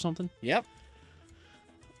 feet or something. Yep.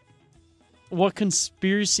 What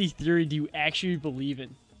conspiracy theory do you actually believe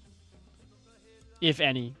in? If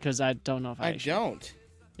any, because I don't know if I don't.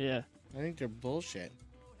 Yeah. I think they're bullshit.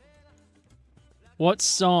 What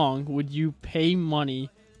song would you pay money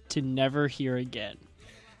to never hear again?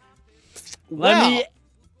 Let me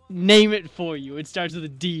name it for you. It starts with a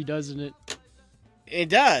D, doesn't it? It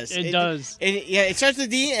does. It does. Yeah, it starts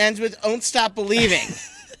with D and ends with "Don't Stop Believing."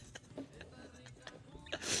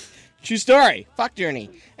 True story. Fuck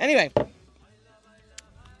Journey. Anyway.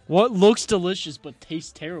 What looks delicious but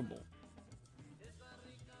tastes terrible?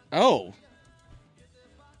 Oh.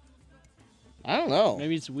 I don't know.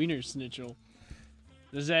 Maybe it's Wiener Schnitzel.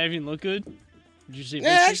 Does that even look good? Did you see it?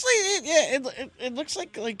 Yeah, actually, it looks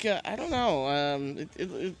like I don't know.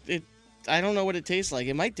 I don't know what it tastes like.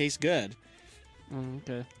 It might taste good.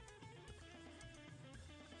 Okay.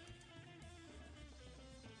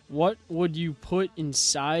 What would you put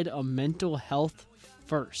inside a mental health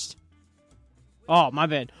first? Oh, my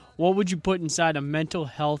bad. What would you put inside a mental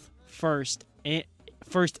health first aid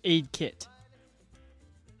kit?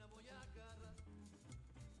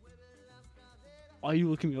 Why are you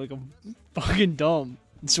looking at me like I'm fucking dumb?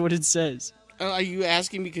 That's what it says. Are you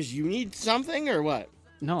asking because you need something or what?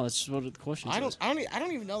 No, that's what the question says. I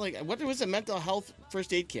don't even know. Like, what was a mental health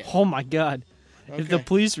first aid kit? Oh my God! If the Okay.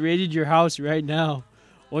 police raided your house right now,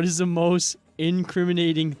 what is the most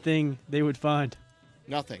incriminating thing they would find?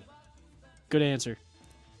 Nothing. Good answer.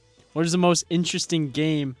 What is the most interesting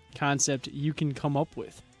game concept you can come up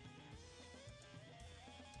with?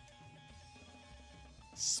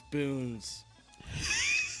 Spoons.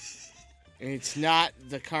 And it's not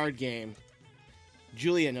the card game.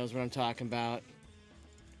 Julia knows what I'm talking about.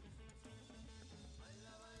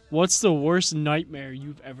 What's the worst nightmare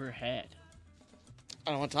you've ever had?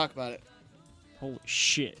 I don't want to talk about it. Holy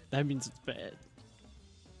shit. That means it's bad.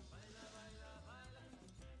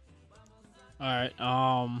 Alright,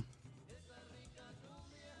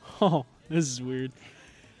 Oh, this is weird.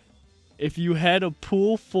 If you had a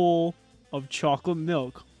pool full of chocolate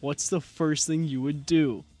milk, what's the first thing you would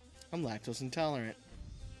do? I'm lactose intolerant.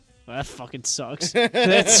 Well, that fucking sucks.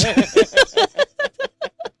 That's...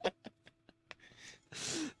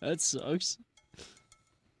 That sucks.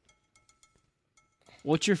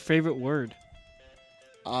 What's your favorite word?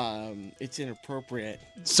 It's inappropriate.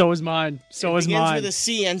 So is mine. So is begins mine. with a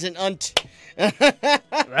C, ends in unt.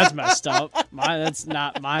 That's messed up. Mine's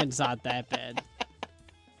not that bad.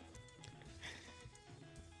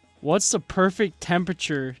 What's the perfect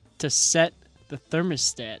temperature to set the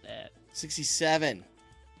thermostat at? 67.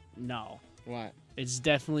 No. What? It's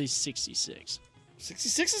definitely 66.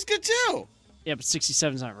 66 is good too. Yeah, but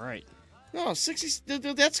 67's not right. No, 60.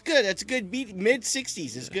 That's good. That's a good mid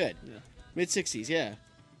 60s is good. Yeah. Mid 60s, yeah.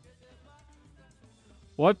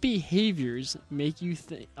 What behaviors make you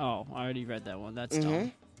think... Oh, I already read that one. That's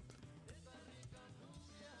dumb.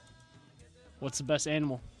 What's the best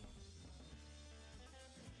animal?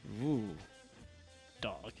 Ooh.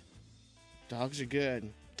 Dog. Dogs are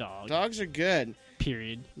good. Dog. Dogs are good.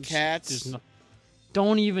 Period. Cats. There's no...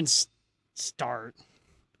 Don't even start.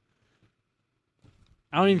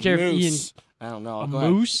 I don't even care if Ian... I don't know. A Go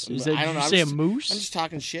ahead. moose? Is that, I don't did know. you say a moose? I'm just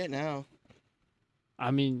talking shit now.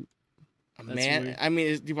 I mean... Man, weird. I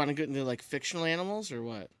mean, do you want to get into like fictional animals or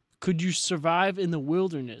what? Could you survive in the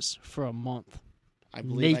wilderness for a month? I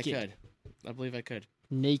believe Naked. I could. I believe I could.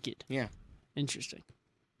 Naked. Yeah. Interesting.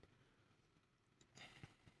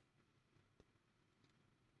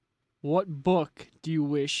 What book do you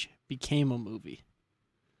wish became a movie?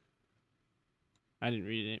 I didn't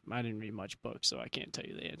read it. I didn't read much books, so I can't tell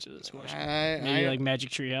you the answer to this question. Maybe like Magic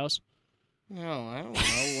Tree House? No, I don't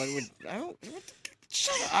know.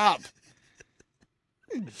 Shut up.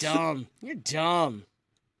 You're dumb. You're dumb.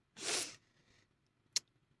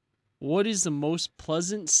 What is the most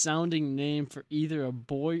pleasant sounding name for either a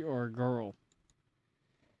boy or a girl?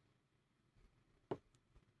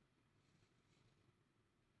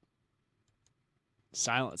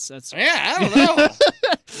 Silence. That's Yeah, I don't know.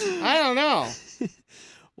 I don't know.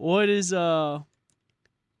 What is Yeah.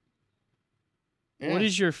 What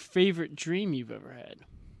is your favorite dream you've ever had?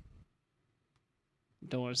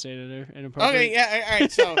 Don't want to say that they're inappropriate. Okay, yeah, all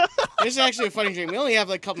right. So this is actually a funny dream. We only have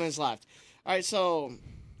like a couple minutes left. All right, so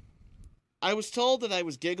I was told that I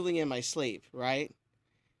was giggling in my sleep, right?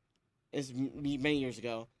 It's many years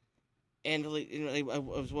ago, and I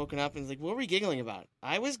was woken up and was like, "What were we giggling about?"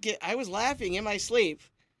 I was laughing in my sleep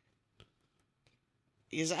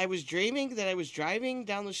because I was dreaming that I was driving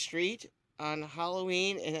down the street on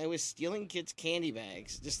Halloween and I was stealing kids' candy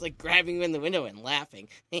bags, just like grabbing them in the window and laughing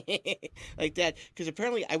like that. Because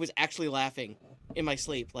apparently I was actually laughing in my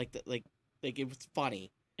sleep, like it was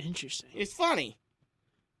funny. Interesting. It's funny.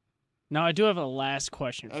 Now I do have a last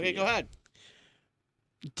question for you. Okay, go ahead.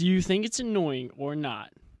 Do you think it's annoying or not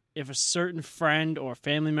if a certain friend or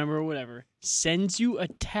family member or whatever sends you a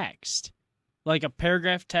text, like a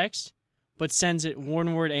paragraph text, but sends it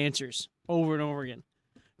one-word answers over and over again?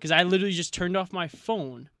 Because I literally just turned off my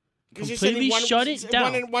phone, completely shut it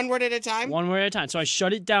down. One word at a time? One word at a time. So I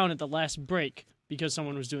shut it down at the last break because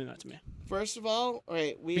someone was doing that to me. First of all,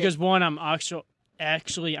 because one, I'm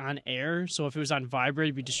actually on air, so if it was on vibrate,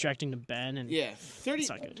 it'd be distracting to Ben. And yeah, it's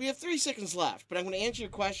not good. We have 30 seconds left, but I'm going to answer your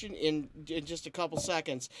question in just a couple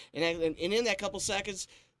seconds. And in that couple seconds,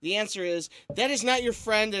 the answer is that is not your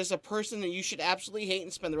friend. That is a person that you should absolutely hate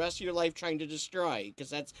and spend the rest of your life trying to destroy, because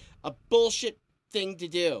that's a bullshit thing to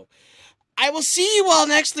do. I will see you all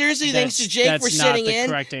next Thursday. Thanks to Jake for sitting in.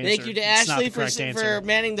 Thank you to Ashley for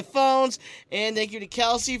manning the phones. And thank you to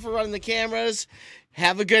Kelsey for running the cameras.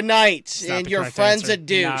 Have a good night. And your friends a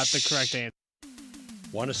douche. Not the correct answer.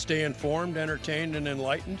 Want to stay informed, entertained, and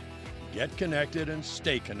enlightened? Get connected and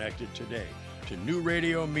stay connected today to New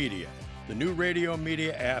Radio Media, The new Radio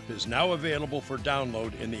Media app is now available for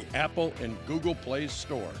download in the Apple and Google Play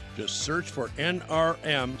Store. Just search for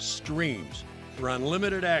NRM Streams for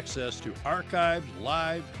unlimited access to archived,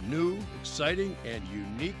 live, new, exciting, and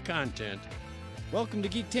unique content. Welcome to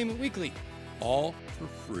Geektainment Weekly. All for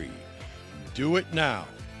free. Do it now.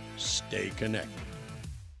 Stay connected.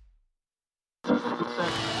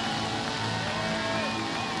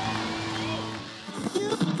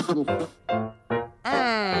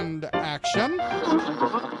 And action.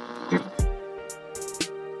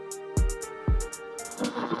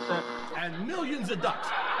 And millions of ducks.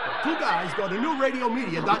 Two guys go to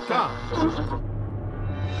newradiomedia.com.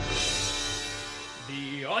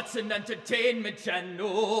 The Arts and Entertainment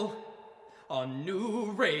Channel on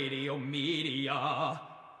New Radio Media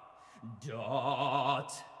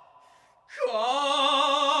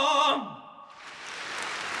 .com.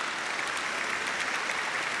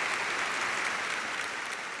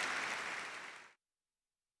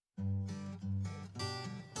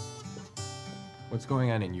 What's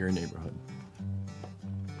going on in your neighborhood?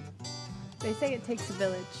 They say it takes a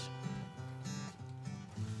village.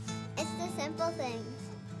 It's the simple things.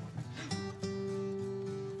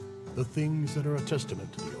 The things that are a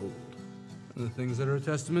testament to the old. And the things that are a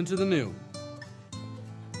testament to the new.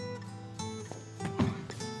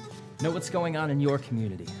 Know what's going on in your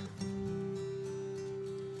community.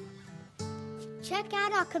 Check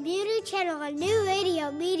out our community channel on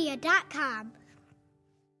newradiomedia.com.